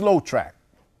wanted slow track.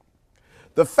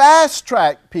 The fast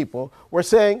track people were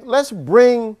saying, let's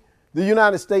bring the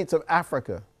United States of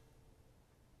Africa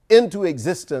into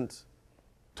existence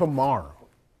tomorrow.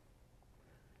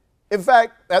 In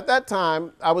fact, at that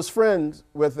time, I was friends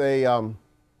with a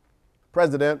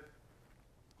president.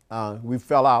 We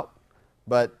fell out,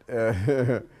 but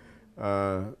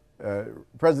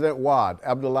President Wade,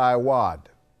 Abdoulaye Wade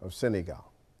of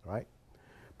Senegal, right?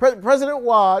 President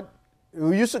Wade,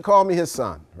 who used to call me his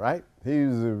son, right?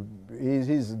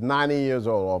 He's 90 years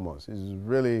old almost. He's a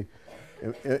really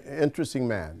interesting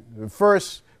man. The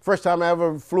first time I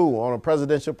ever flew on a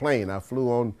presidential plane, I flew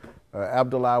on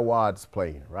Abdoulaye Wade's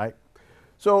plane, right?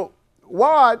 So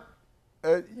Wade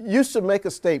used to make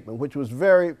a statement which was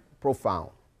very profound.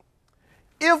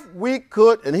 If we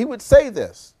could, and he would say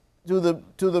this to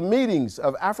the meetings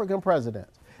of African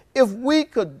presidents, if we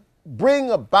could bring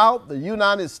about the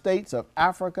United States of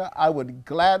Africa, I would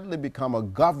gladly become a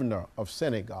governor of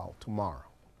Senegal tomorrow.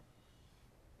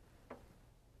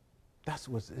 That's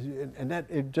what, and that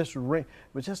it just rang,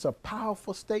 it was just a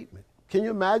powerful statement. Can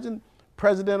you imagine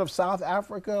president of South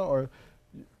Africa or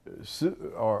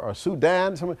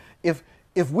Sudan?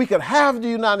 If we could have the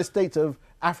United States of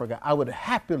Africa, I would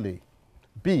happily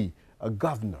be a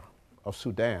governor of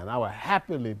Sudan. I would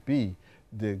happily be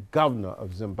the governor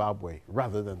of Zimbabwe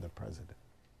rather than the president.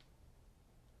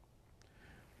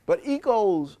 But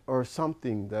egos are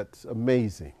something that's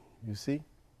amazing, you see.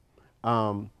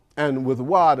 And with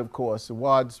Wade, of course,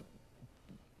 Wade's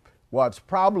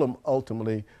problem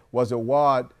ultimately was that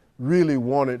Wade really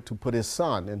wanted to put his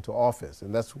son into office,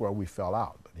 and that's where we fell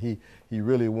out. But he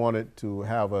really wanted to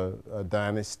have a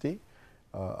dynasty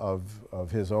of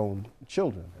his own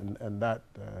children, and that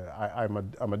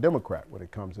I'm a Democrat when it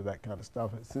comes to that kind of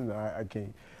stuff.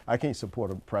 I can't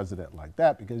support a president like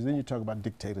that, because then you talk about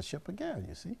dictatorship again,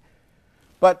 you see.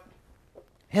 But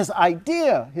his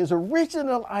idea, his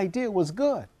original idea was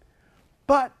good.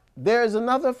 But there's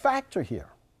another factor here.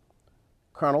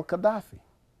 Colonel Gaddafi.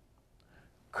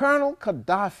 Colonel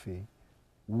Gaddafi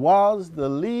was the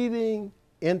leading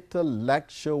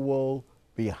intellectual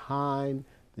behind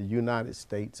the United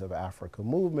States of Africa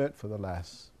movement for the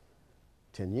last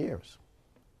 10 years.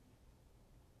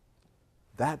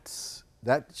 That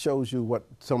shows you what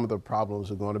some of the problems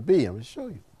are going to be. I'm going to show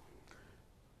you.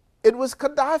 It was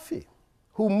Gaddafi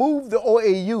who moved the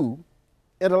OAU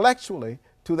intellectually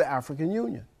to the African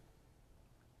Union.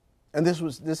 And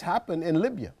this happened in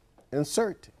Libya, in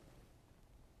Sirte.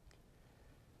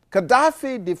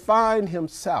 Gaddafi defined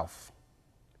himself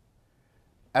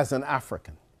as an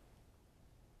African.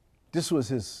 This was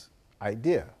his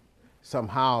idea.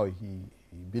 Somehow he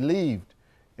believed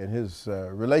in his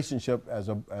relationship as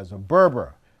a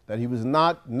Berber, that he was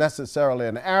not necessarily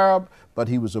an Arab, but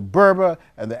he was a Berber,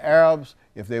 and the Arabs,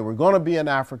 if they were going to be in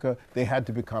Africa, they had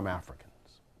to become Africans.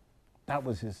 That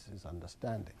was his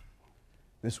understanding.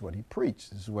 This is what he preached.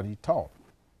 This is what he taught.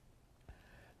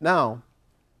 Now,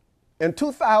 in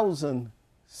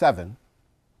 2007,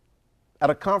 at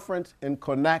a conference in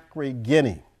Conakry,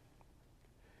 Guinea,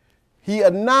 he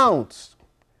announced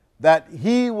that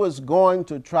he was going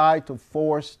to try to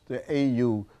force the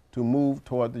AU to move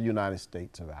toward the United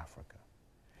States of Africa.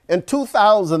 In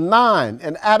 2009,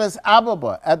 in Addis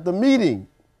Ababa, at the meeting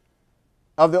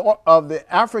of the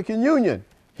African Union,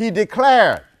 he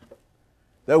declared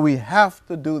that we have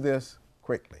to do this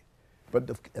quickly.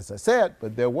 But as I said,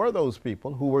 but there were those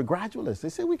people who were gradualists. They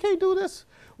said, we can't do this.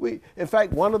 In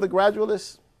fact, one of the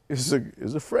gradualists is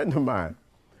a friend of mine,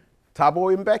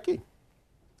 Thabo Mbeki,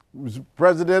 who was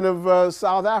president of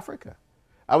South Africa.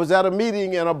 I was at a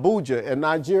meeting in Abuja in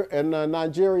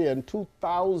Nigeria in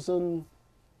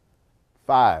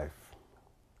 2005,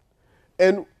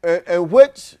 in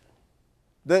which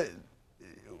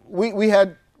we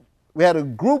had a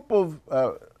group of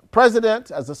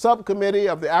presidents as a subcommittee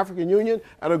of the African Union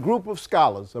and a group of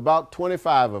scholars, about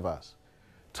 25 of us,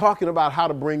 talking about how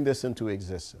to bring this into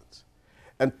existence.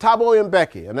 And Thabo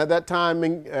Mbeki, and at that time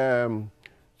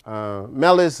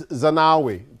Meles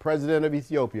Zenawi, president of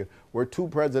Ethiopia, were two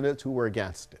presidents who were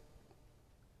against it.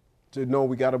 Said, no,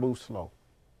 we got to move slow.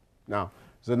 Now,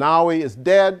 Zenawi is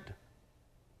dead.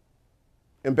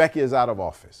 Mbeki is out of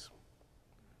office.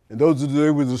 And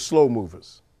they were the slow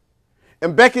movers.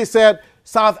 And Mbeki said,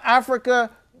 South Africa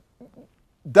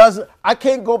I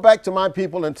can't go back to my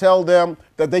people and tell them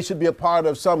that they should be a part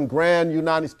of some grand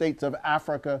United States of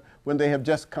Africa when they have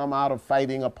just come out of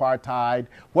fighting apartheid.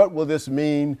 What will this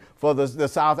mean for the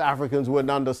South Africans who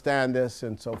wouldn't understand this,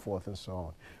 and so forth and so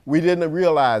on. We didn't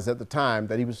realize at the time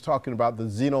that he was talking about the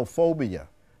xenophobia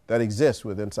that exists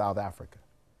within South Africa.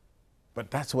 But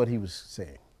that's what he was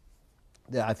saying.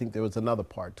 Yeah, I think there was another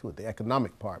part to it, the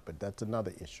economic part, but that's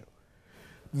another issue.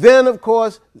 Then, of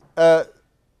course,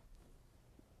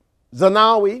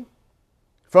 Zenawi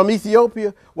from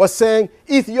Ethiopia was saying,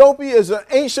 Ethiopia is an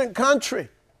ancient country.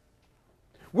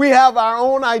 We have our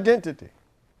own identity.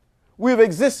 We've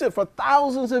existed for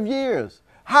thousands of years.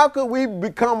 How could we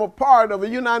become a part of a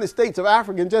United States of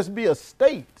Africa and just be a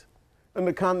state in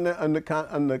the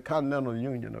continental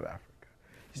union of Africa?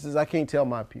 He says, I can't tell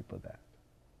my people that.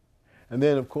 And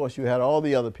then, of course, you had all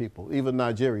the other people, even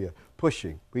Nigeria,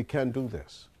 pushing, we can do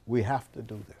this. We have to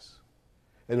do this.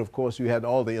 And of course, you had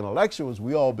all the intellectuals.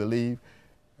 We all believe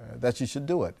that you should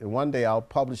do it. And one day I'll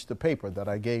publish the paper that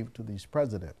I gave to these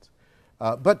presidents.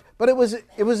 But it was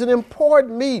an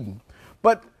important meeting.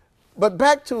 But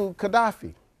back to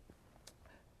Gaddafi.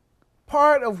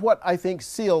 Part of what I think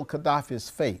sealed Gaddafi's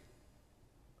fate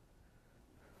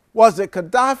was that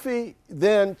Gaddafi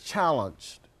then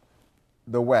challenged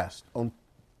the West on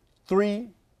 3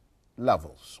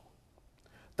 levels.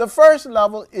 The first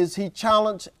level is he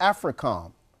challenged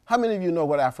AFRICOM. How many of you know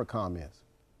what AFRICOM is?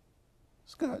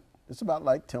 It's good. It's about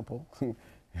like Temple.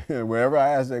 Wherever I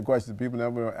ask that question, people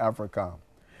never know AFRICOM.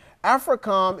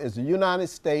 AFRICOM is the United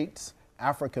States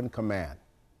African Command.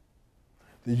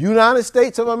 The United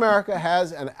States of America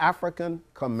has an African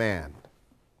command,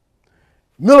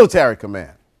 military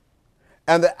command.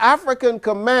 And the African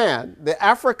command, the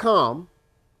AFRICOM,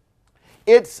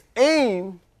 its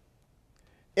aim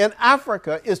in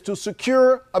Africa is to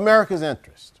secure America's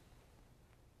interest.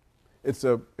 It's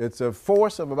a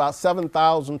force of about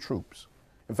 7,000 troops.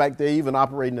 In fact, they're even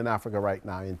operating in Africa right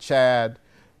now, in Chad,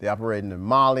 they're operating in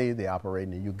Mali, they're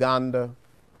operating in Uganda.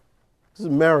 This is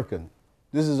American.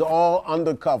 This is all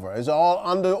undercover. It's all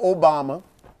under Obama.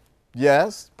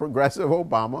 Yes, progressive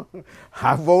Obama.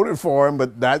 I voted for him,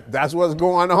 but that's what's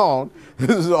going on.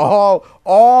 This is all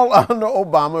under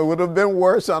Obama. It would have been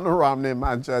worse under Romney, in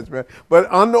my judgment.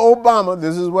 But under Obama,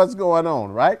 this is what's going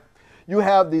on, right? You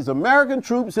have these American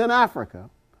troops in Africa,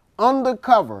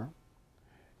 undercover,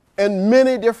 in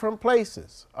many different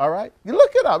places, all right? You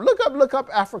look it up. Look up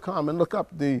AFRICOM and look up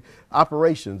the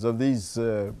operations of these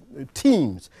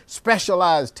teams,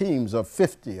 specialized teams of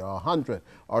 50 or 100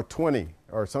 or 20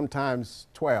 or sometimes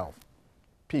 12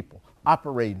 people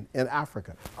operating in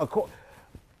Africa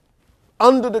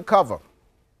under the cover,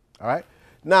 all right?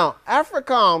 Now,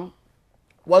 AFRICOM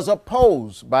was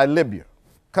opposed by Libya.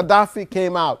 Gaddafi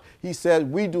came out. He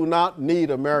said, we do not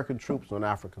need American troops on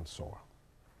African soil.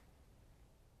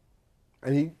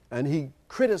 And he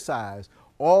criticized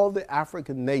all the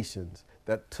African nations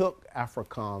that took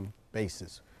AFRICOM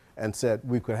bases and said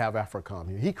we could have AFRICOM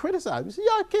here. He criticized. He said,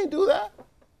 yeah, I can't do that.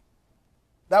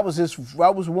 That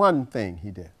was one thing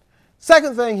he did.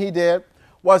 Second thing he did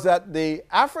was that the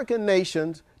African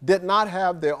nations did not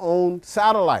have their own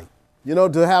satellite. You know,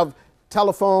 to have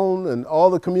telephone and all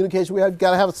the communication we had,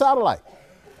 got to have a satellite.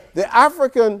 The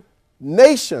African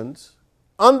nations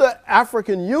under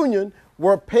African Union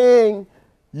were paying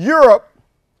Europe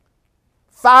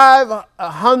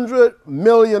 $500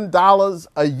 million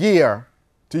a year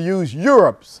to use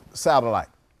Europe's satellite.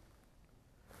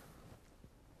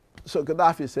 So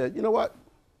Gaddafi said, you know what?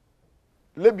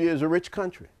 Libya is a rich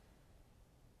country.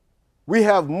 We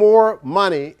have more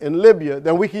money in Libya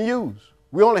than we can use.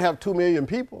 We only have 2 million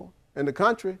people in the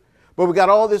country, but we got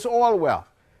all this oil wealth.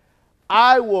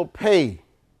 I will pay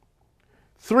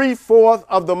 3/4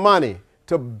 of the money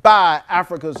to buy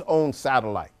Africa's own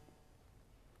satellite.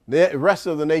 The rest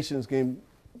of the nations can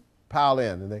pile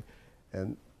in,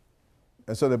 and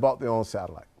so they bought their own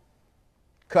satellite.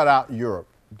 Cut out Europe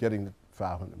getting the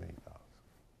 $500 million.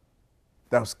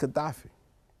 That was Gaddafi.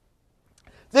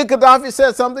 Then Gaddafi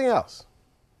said something else.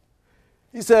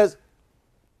 He says,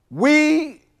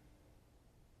 we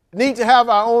need to have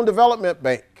our own development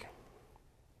bank.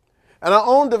 And our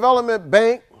own development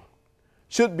bank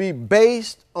should be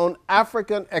based on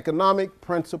African economic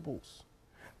principles.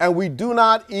 And we do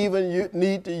not even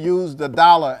need to use the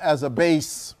dollar as a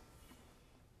base.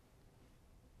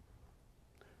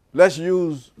 Let's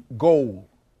use gold,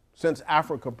 since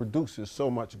Africa produces so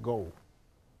much gold.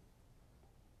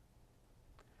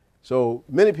 So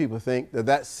many people think that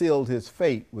that sealed his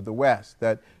fate with the West,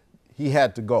 that he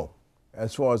had to go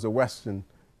as far as the Western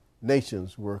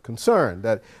nations were concerned,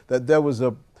 that there was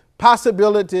a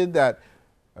possibility that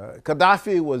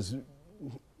Gaddafi was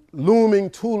looming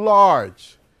too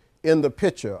large in the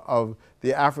picture of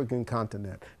the African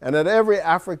continent. And at every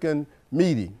African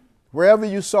meeting, wherever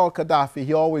you saw Gaddafi,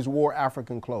 he always wore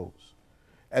African clothes.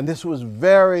 And this was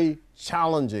very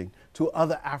challenging to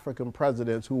other African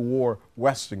presidents who wore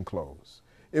Western clothes.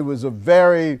 It was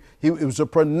it was a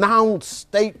pronounced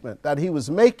statement that he was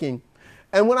making.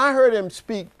 And when I heard him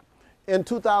speak in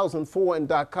 2004 in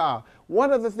Dakar,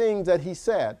 one of the things that he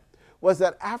said was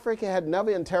that Africa had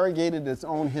never interrogated its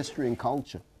own history and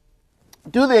culture,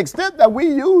 to the extent that we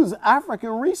use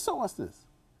African resources,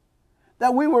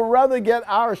 that we would rather get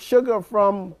our sugar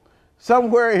from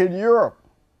somewhere in Europe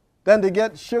than to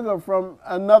get sugar from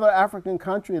another African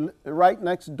country right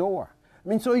next door. I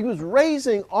mean, so he was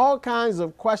raising all kinds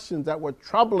of questions that were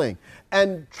troubling,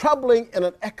 and troubling in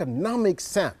an economic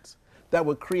sense that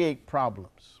would create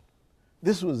problems.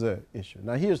 This was an issue.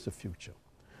 Now here's the future.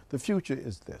 The future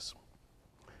is this.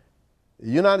 The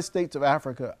United States of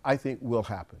Africa, I think, will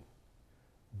happen.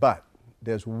 But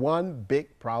there's one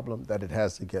big problem that it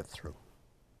has to get through.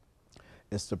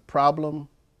 It's the problem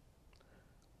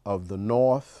of the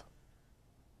North,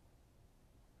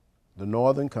 the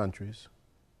northern countries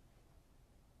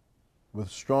with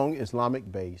strong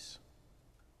Islamic base,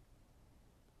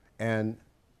 and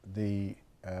the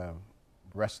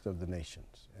rest of the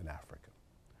nations in Africa.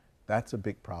 That's a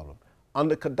big problem.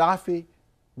 Under Gaddafi,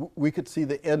 we could see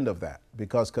the end of that,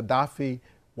 because Gaddafi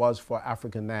was for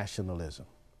African nationalism.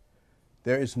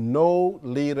 There is no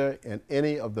leader in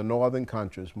any of the northern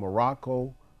countries,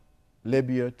 Morocco,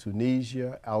 Libya,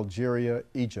 Tunisia, Algeria,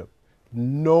 Egypt,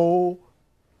 no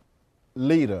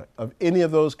leader of any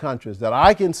of those countries that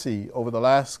I can see over the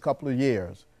last couple of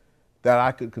years that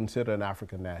I could consider an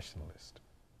African nationalist.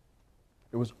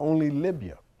 It was only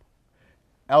Libya.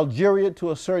 Algeria,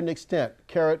 to a certain extent,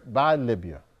 carried by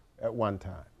Libya at one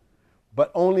time,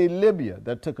 but only Libya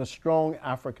that took a strong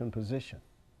African position.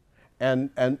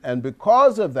 And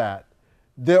because of that,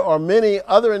 there are many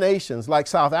other nations, like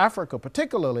South Africa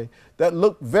particularly, that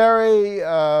look very,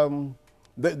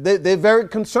 they're very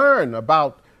concerned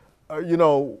about,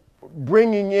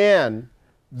 bringing in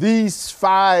these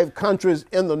 5 countries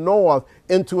in the north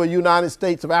into a United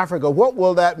States of Africa. What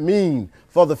will that mean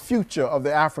for the future of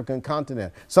the African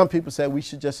continent? Some people say we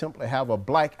should just simply have a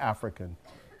black African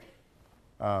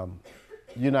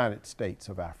United States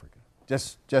of Africa.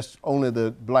 Just only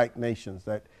the black nations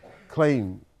that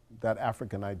claim that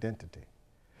African identity.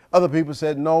 Other people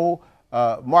said no,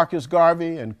 Marcus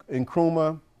Garvey and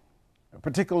Nkrumah,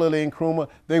 particularly Nkrumah,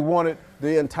 they wanted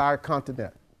the entire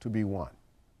continent to be one.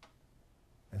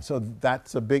 And so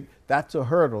that's a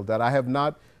hurdle that I have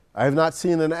not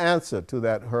seen an answer to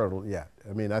that hurdle yet.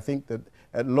 I mean, I think that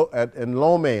in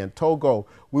Lomé and Togo,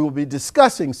 we will be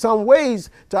discussing some ways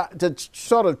to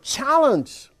sort of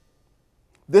challenge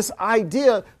this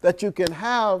idea that you can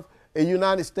have a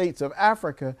United States of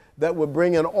Africa that would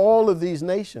bring in all of these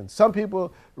nations. Some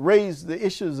people raise the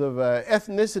issues of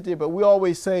ethnicity, but we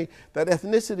always say that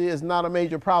ethnicity is not a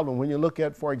major problem when you look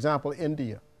at, for example,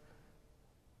 India.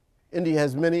 India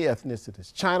has many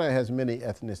ethnicities. China has many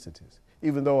ethnicities,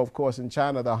 even though, of course, in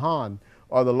China, the Han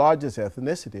are the largest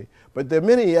ethnicity. But there are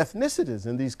many ethnicities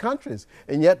in these countries,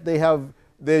 and yet they have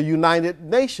their United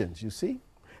Nations, you see.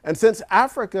 And since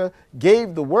Africa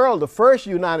gave the world the first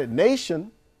United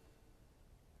Nation,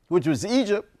 which was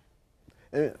Egypt,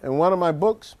 in one of my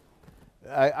books,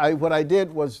 what I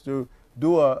did was to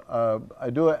do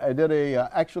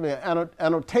actually an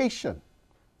annotation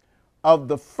of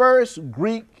the first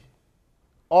Greek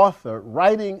author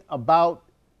writing about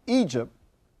Egypt,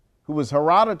 who was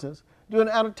Herodotus, do an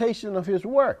annotation of his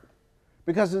work,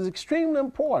 because it's extremely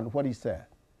important what he said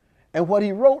and what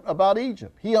he wrote about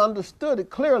Egypt. He understood it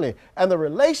clearly, and the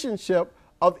relationship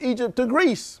of Egypt to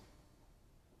Greece,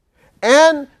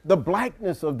 and the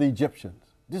blackness of the Egyptians.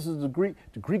 This is the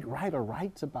Greek writer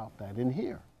writes about that in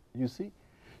here, you see.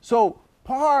 So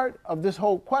part of this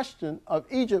whole question of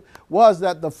Egypt was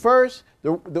that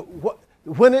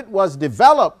when it was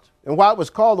developed, and why it was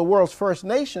called the world's first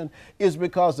nation, is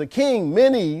because the king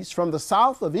Menes from the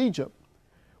south of Egypt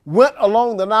went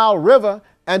along the Nile River,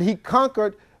 and he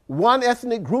conquered one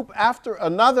ethnic group after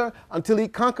another until he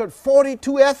conquered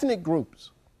 42 ethnic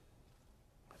groups.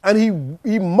 And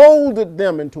he molded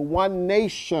them into one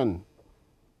nation.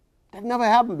 That never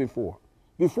happened before.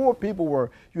 Before,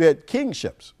 you had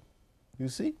kingships, you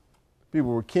see. People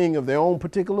were king of their own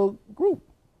particular group.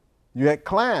 You had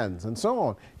clans and so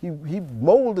on. He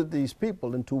molded these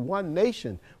people into one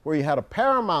nation where you had a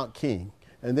paramount king,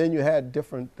 and then you had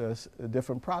different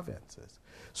provinces.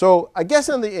 So I guess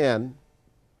in the end,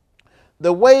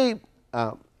 the way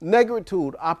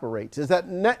Negritude operates is that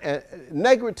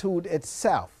Negritude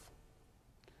itself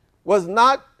was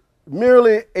not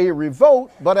merely a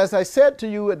revolt, but as I said to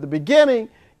you at the beginning,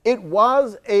 it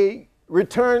was a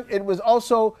return. It was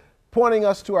also pointing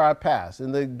us to our past.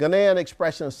 In the Ghanaian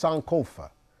expression of Sankofa,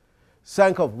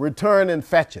 return and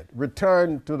fetch it,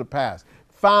 return to the past,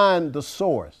 find the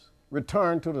source,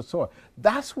 return to the source.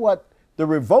 That's what the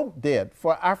revolt did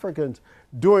for Africans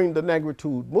during the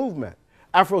Negritude movement.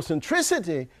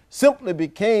 Afrocentricity simply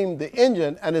became the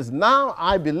engine and is now,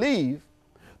 I believe,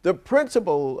 the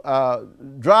principal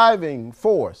driving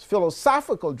force,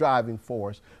 philosophical driving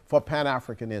force for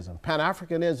Pan-Africanism.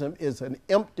 Pan-Africanism is an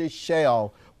empty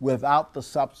shell without the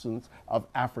substance of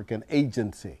African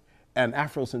agency, and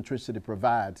Afrocentricity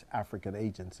provides African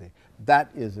agency. That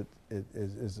is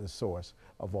the source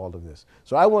of all of this.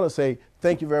 So I want to say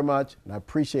thank you very much, and I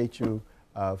appreciate you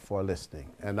for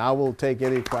listening. And I will take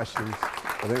any questions.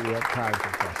 I think we have time for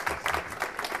questions.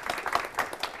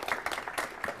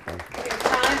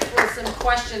 Some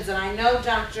questions, and I know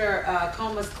Dr.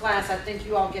 Coma's class, I think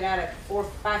you all get out at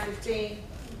 5:15,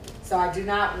 so I do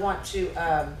not want to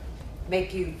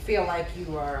make you feel like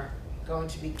you are going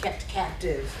to be kept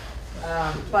captive,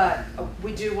 but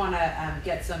we do want to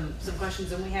get some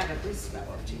questions, and we have at least about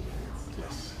 15 minutes.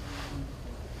 Yes.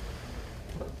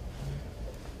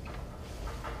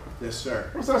 Yes, sir.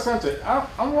 Professor Sanchez,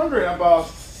 I'm wondering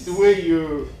about the way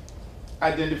you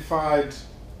identified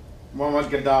Muammar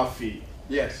Gaddafi.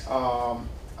 Yes.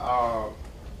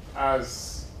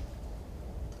 As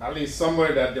at least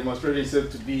somebody that demonstrated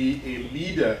himself to be a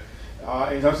leader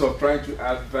in terms of trying to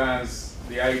advance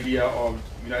the idea of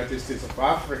United States of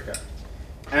Africa.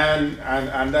 And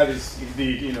that is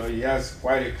indeed, you know, he has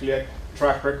quite a clear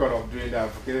track record of doing that,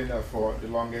 advocating that for the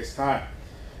longest time.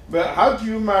 But how do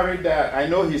you marry that? I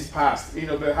know his past, you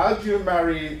know, but how do you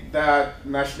marry that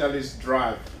nationalist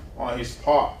drive on his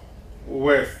part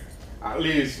with at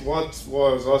least what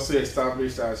was also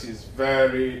established as his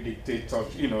very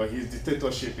dictatorship, you know, his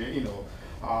dictatorship, you know,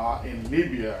 in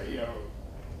Libya, you know?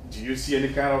 Do you see any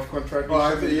kind of contradiction?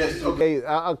 Oh, yes. Okay,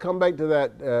 I'll come back to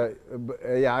that.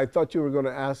 Yeah, I thought you were going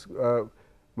to ask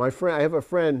my friend. I have a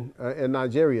friend in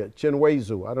Nigeria,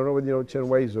 Chinwezu. I don't know whether you know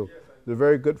Chinwezu. He's a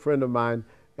very good friend of mine,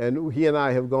 and he and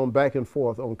I have gone back and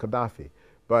forth on Gaddafi.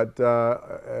 But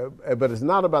it's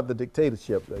not about the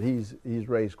dictatorship that he's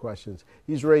raised questions.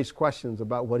 He's raised questions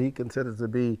about what he considers to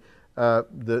be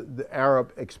the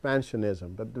Arab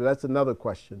expansionism. But that's another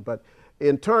question. But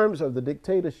in terms of the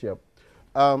dictatorship,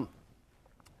 I've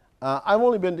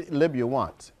only been to Libya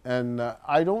once, and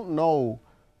I don't know.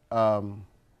 I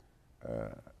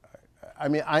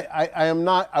mean,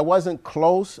 I wasn't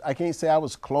close. I can't say I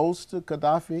was close to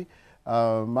Gaddafi.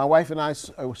 My wife and I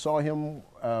saw him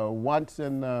once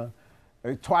and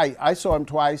twice. I saw him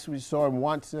twice. We saw him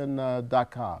once in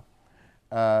Dakar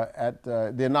at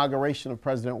the inauguration of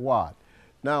President Wade.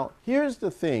 Now, here's the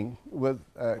thing with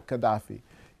Gaddafi,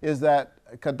 is that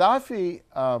Gaddafi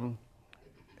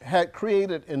had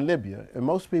created in Libya, and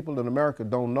most people in America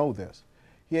don't know this,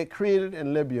 he had created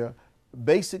in Libya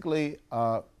basically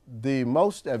the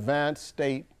most advanced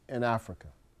state in Africa.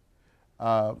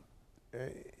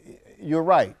 You're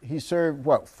right, he served,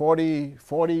 what, 40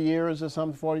 years or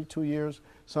something, 42 years,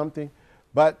 something.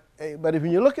 But if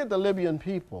you look at the Libyan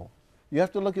people, you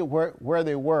have to look at where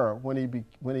they were when he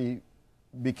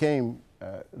became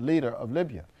leader of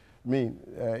Libya. I mean,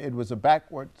 it was a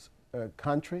backwards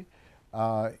country.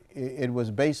 It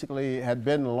was basically, had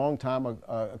been a long time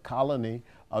a colony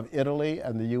of Italy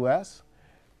and the US.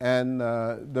 And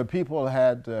the people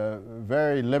had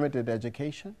very limited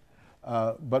education.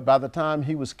 But by the time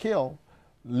he was killed,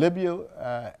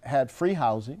 Libya had free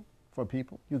housing for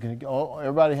people.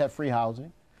 Everybody had free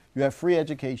housing. You had free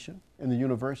education in the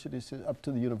university, up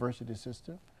to the university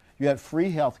system. You had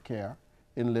free health care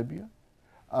in Libya.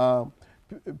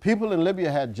 People in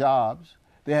Libya had jobs.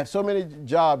 They had so many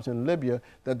jobs in Libya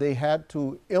that they had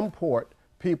to import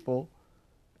people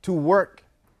to work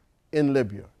in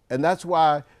Libya. And that's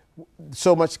why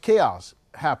so much chaos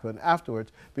happened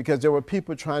afterwards, because there were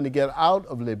people trying to get out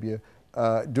of Libya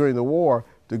during the war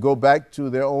to go back to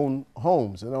their own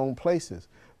homes and their own places.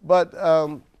 But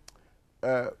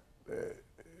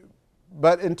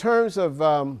in terms of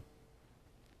the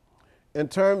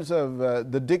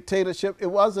dictatorship, it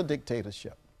was a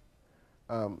dictatorship.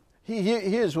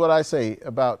 Here's what I say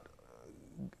about,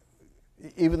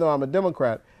 even though I'm a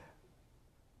Democrat,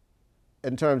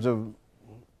 in terms of,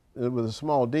 with a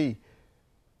small d,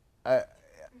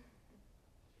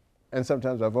 And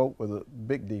sometimes I vote with a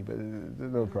big D, but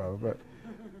there's no problem.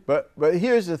 But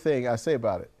here's the thing I say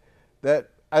about it, that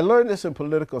I learned this in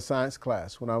political science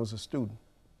class when I was a student.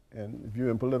 And if you're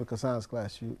in political science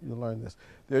class, you learn this.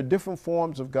 There are different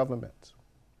forms of governments.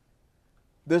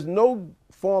 There's no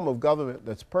form of government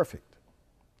that's perfect.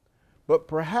 But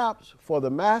perhaps for the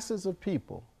masses of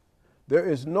people, there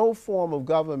is no form of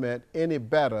government any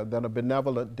better than a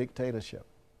benevolent dictatorship.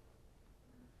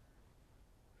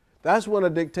 That's when a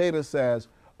dictator says,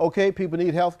 okay, people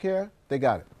need health care, they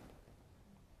got it.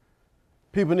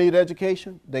 People need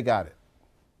education, they got it.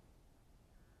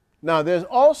 Now, there's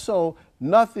also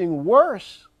nothing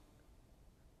worse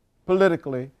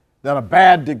politically than a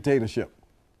bad dictatorship.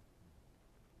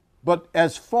 But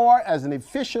as far as an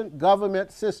efficient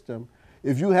government system,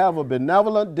 if you have a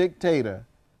benevolent dictator,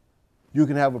 you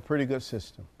can have a pretty good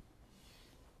system.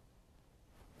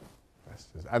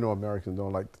 I know Americans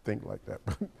don't like to think like that,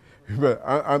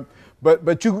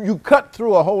 but you cut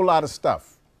through a whole lot of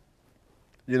stuff.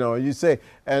 You know, you say,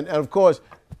 and of course,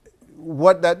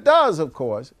 what that does, of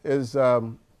course, is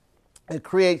it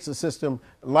creates a system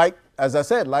like, as I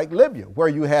said, like Libya, where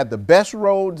you had the best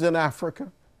roads in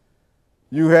Africa.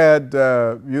 You had,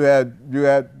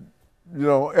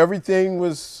 everything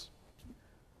was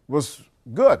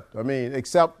good. I mean,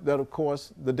 except that, of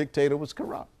course, the dictator was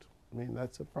corrupt. I mean,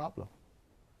 that's a problem.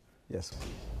 Yes.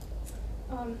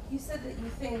 You said that you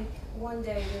think one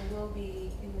day there will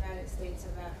be a United States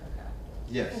of Africa.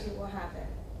 Yes. I think it will happen.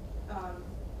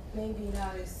 Maybe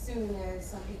not as soon as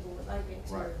some people would like it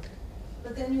to. Right.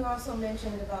 But then you also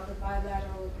mentioned about the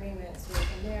bilateral agreements with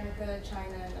America,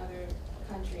 China, and other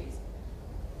countries.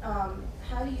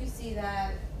 How do you see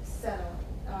that settling?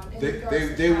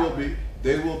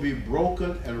 They will be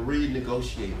broken and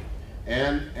renegotiated,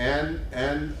 and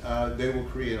they will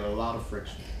create a lot of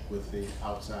friction with the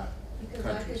outside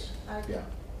countries.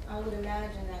 I would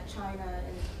imagine that China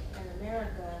and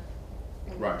America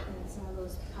and some of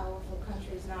those powerful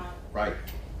countries not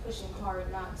pushing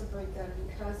hard not to break them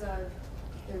because of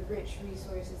the rich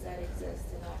resources that exist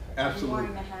in Africa. Absolutely.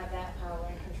 Wanting to have that power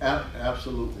and control.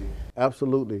 Absolutely.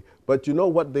 Absolutely. But you know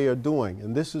what they are doing,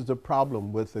 and this is the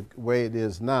problem with the way it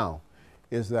is now,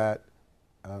 is that,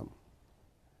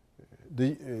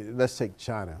 let's take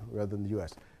China rather than the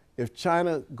U.S. If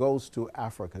China goes to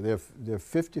Africa, there are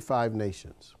 55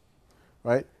 nations,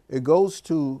 right? It goes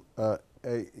to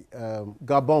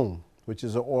Gabon, which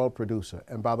is an oil producer.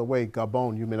 And by the way,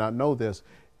 Gabon, you may not know this,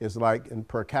 is like in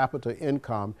per capita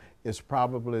income, is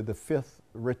probably the 5th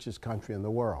richest country in the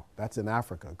world. That's in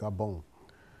Africa, Gabon.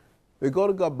 They go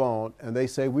to Gabon and they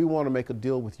say, we want to make a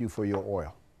deal with you for your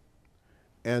oil.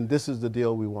 And this is the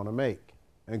deal we want to make.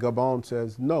 And Gabon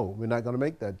says, no, we're not going to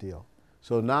make that deal.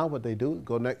 So now what they do,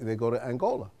 they go to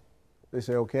Angola. They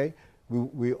say, okay,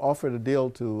 we offered a deal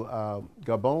to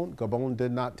Gabon. Gabon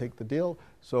did not take the deal,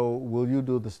 so will you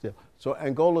do this deal? So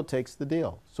Angola takes the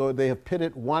deal. So they have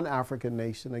pitted one African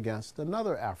nation against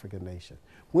another African nation.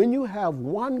 When you have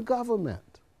one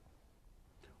government,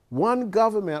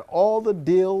 all the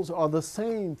deals are the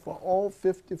same for all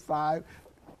 55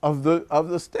 of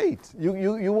the states.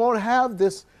 You won't have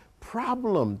this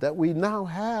problem that we now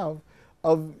have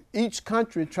of each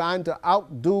country trying to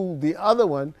outdo the other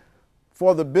one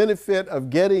for the benefit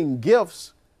of getting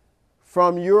gifts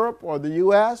from Europe or the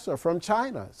U.S. or from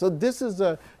China. So it's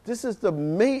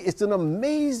an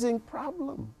amazing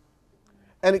problem.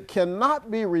 And it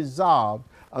cannot be resolved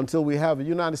until we have a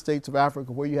United States of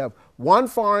Africa where you have one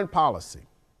foreign policy.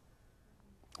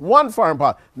 One foreign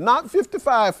policy, not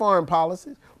 55 foreign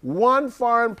policies, one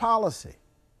foreign policy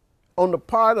on the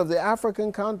part of the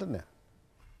African continent.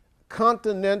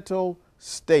 Continental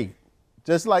state,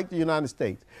 just like the United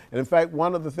States. And in fact,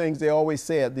 one of the things they always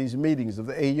say at these meetings of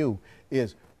the AU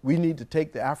is we need to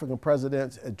take the African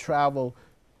presidents and travel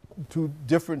to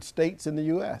different states in the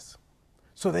U.S.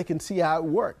 so they can see how it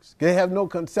works. They have no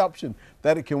conception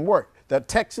that it can work, that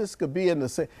Texas could be in the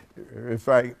same. In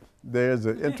fact, there's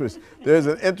an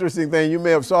interesting thing. You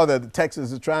may have saw that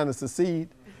Texas is trying to secede.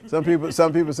 Some people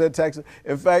said Texas.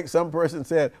 In fact, some person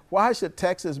said, why should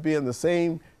Texas be in the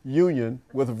same union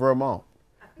with Vermont?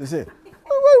 They said,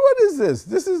 what is this?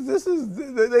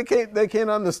 They can't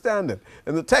understand it.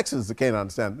 And the Texans can't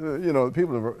understand it. You know, the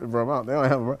people in Vermont, they don't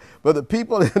have it. But the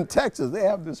people in Texas, they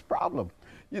have this problem.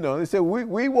 You know, they say,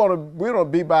 we want to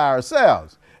be by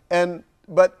ourselves.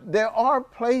 But there are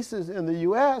places in the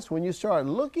U.S., when you start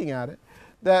looking at it,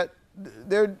 that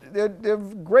there are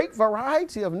great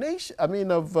variety of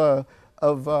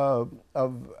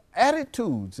of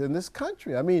attitudes in this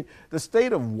country. I mean, the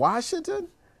state of Washington,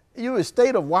 the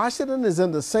state of Washington is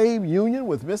in the same union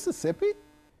with Mississippi.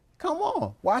 Come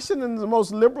on. Washington is the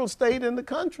most liberal state in the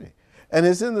country. And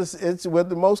it's with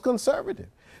the most conservative.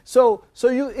 So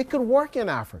it could work in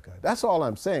Africa. That's all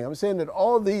I'm saying. I'm saying that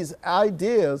all these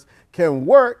ideas can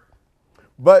work,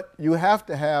 but you have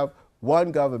to have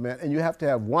one government and you have to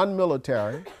have one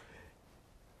military.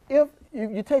 If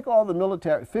you take all the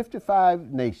military,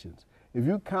 55 nations, if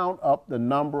you count up the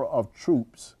number of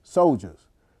troops, soldiers,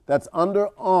 that's under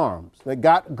arms, that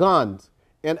got guns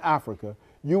in Africa,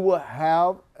 you will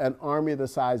have an army the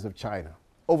size of China.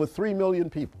 Over 3 million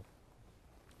people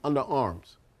under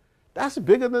arms. That's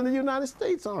bigger than the United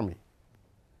States Army.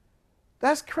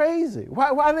 That's crazy.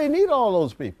 Why do they need all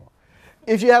those people?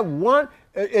 If you have one,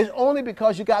 it's only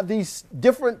because you got these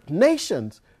different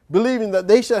nations believing that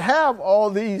they should have all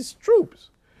these troops.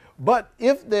 But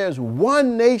if there's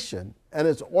one nation and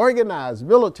it's organized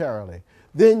militarily,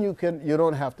 then you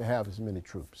don't have to have as many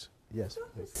troops. Yes.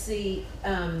 See,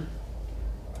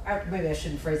 maybe I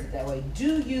shouldn't phrase it that way.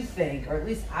 Do you think, or at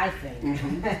least I think,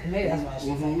 maybe that's what I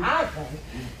should say, I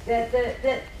think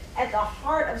that at the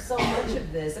heart of so much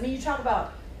of this, I mean, you talk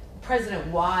about President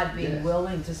Wad being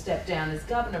willing to step down as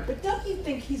governor, but don't you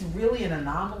think he's really an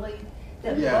anomaly?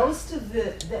 That most of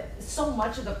so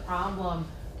much of the problem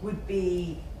would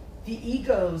be the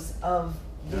egos of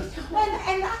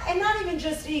and not even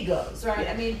just egos, right?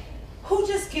 I mean, who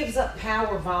just gives up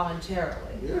power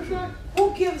voluntarily?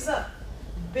 Who gives up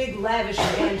big lavish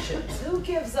mansions? Who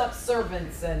gives up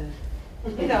servants? And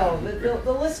you know,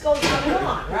 the list goes on and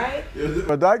on, right?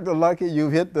 But Dr. Lucky, you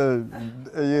hit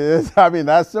I mean,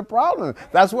 that's the problem.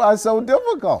 That's why it's so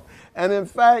difficult. And in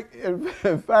fact,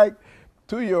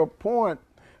 to your point,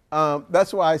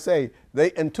 that's why I say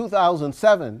in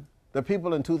 2007, the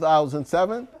people in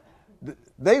 2007,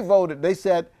 they voted, they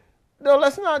said, no,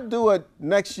 let's not do it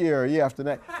next year or year after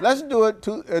next. Let's do it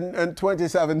in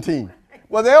 2017.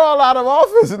 Well, they're all out of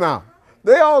office now.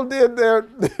 They all did their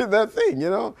thing, you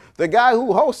know. The guy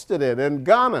who hosted it in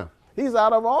Ghana, he's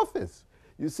out of office,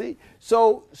 you see.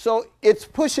 So it's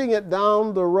pushing it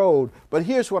down the road. But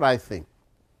here's what I think.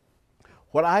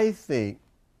 What I think,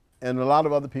 and a lot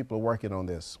of other people are working on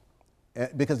this,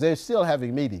 because they're still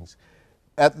having meetings,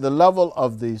 at the level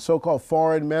of the so-called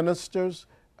foreign ministers,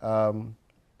 what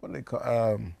do they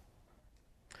call,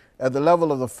 at the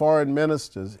level of the foreign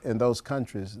ministers in those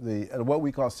countries, what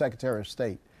we call Secretary of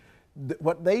State,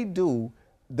 what they do,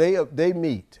 they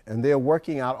meet and they're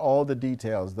working out all the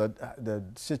details, the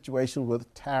situation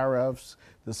with tariffs,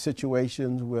 the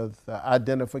situations with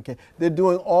identification. They're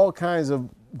doing all kinds of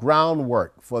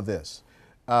groundwork for this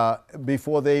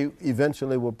before they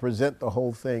eventually will present the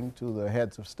whole thing to the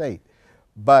heads of state.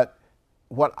 But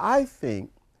what I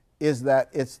think is that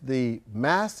it's the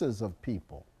masses of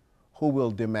people who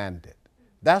will demand it.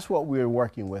 That's what we're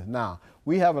working with now.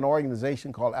 We have an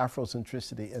organization called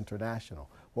Afrocentricity International,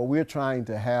 where we're trying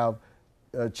to have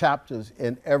chapters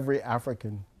in every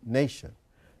African nation.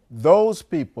 Those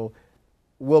people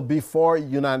will be for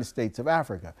United States of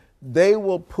Africa. They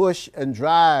will push and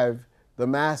drive the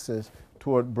masses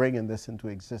toward bringing this into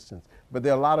existence. But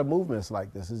there are a lot of movements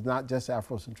like this. It's not just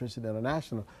Afrocentricity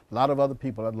International. A lot of other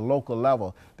people at the local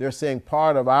level, they're saying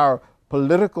part of our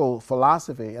political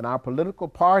philosophy and our political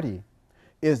party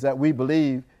is that we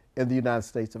believe in the United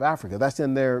States of Africa. That's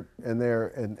in their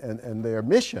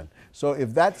mission. So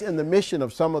if that's in the mission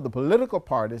of some of the political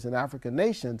parties in African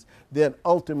nations, then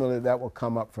ultimately that will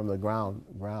come up from the ground.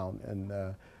 And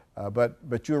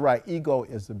but you're right. Ego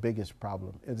is the biggest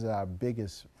problem. It's our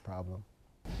biggest problem.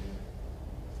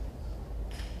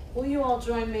 Will you all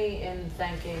join me in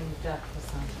thanking Dr.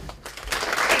 Hassan?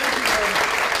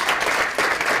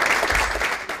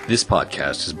 This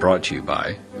podcast is brought to you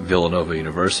by Villanova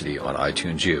University on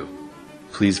iTunes U.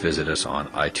 Please visit us on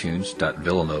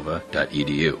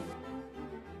itunes.villanova.edu.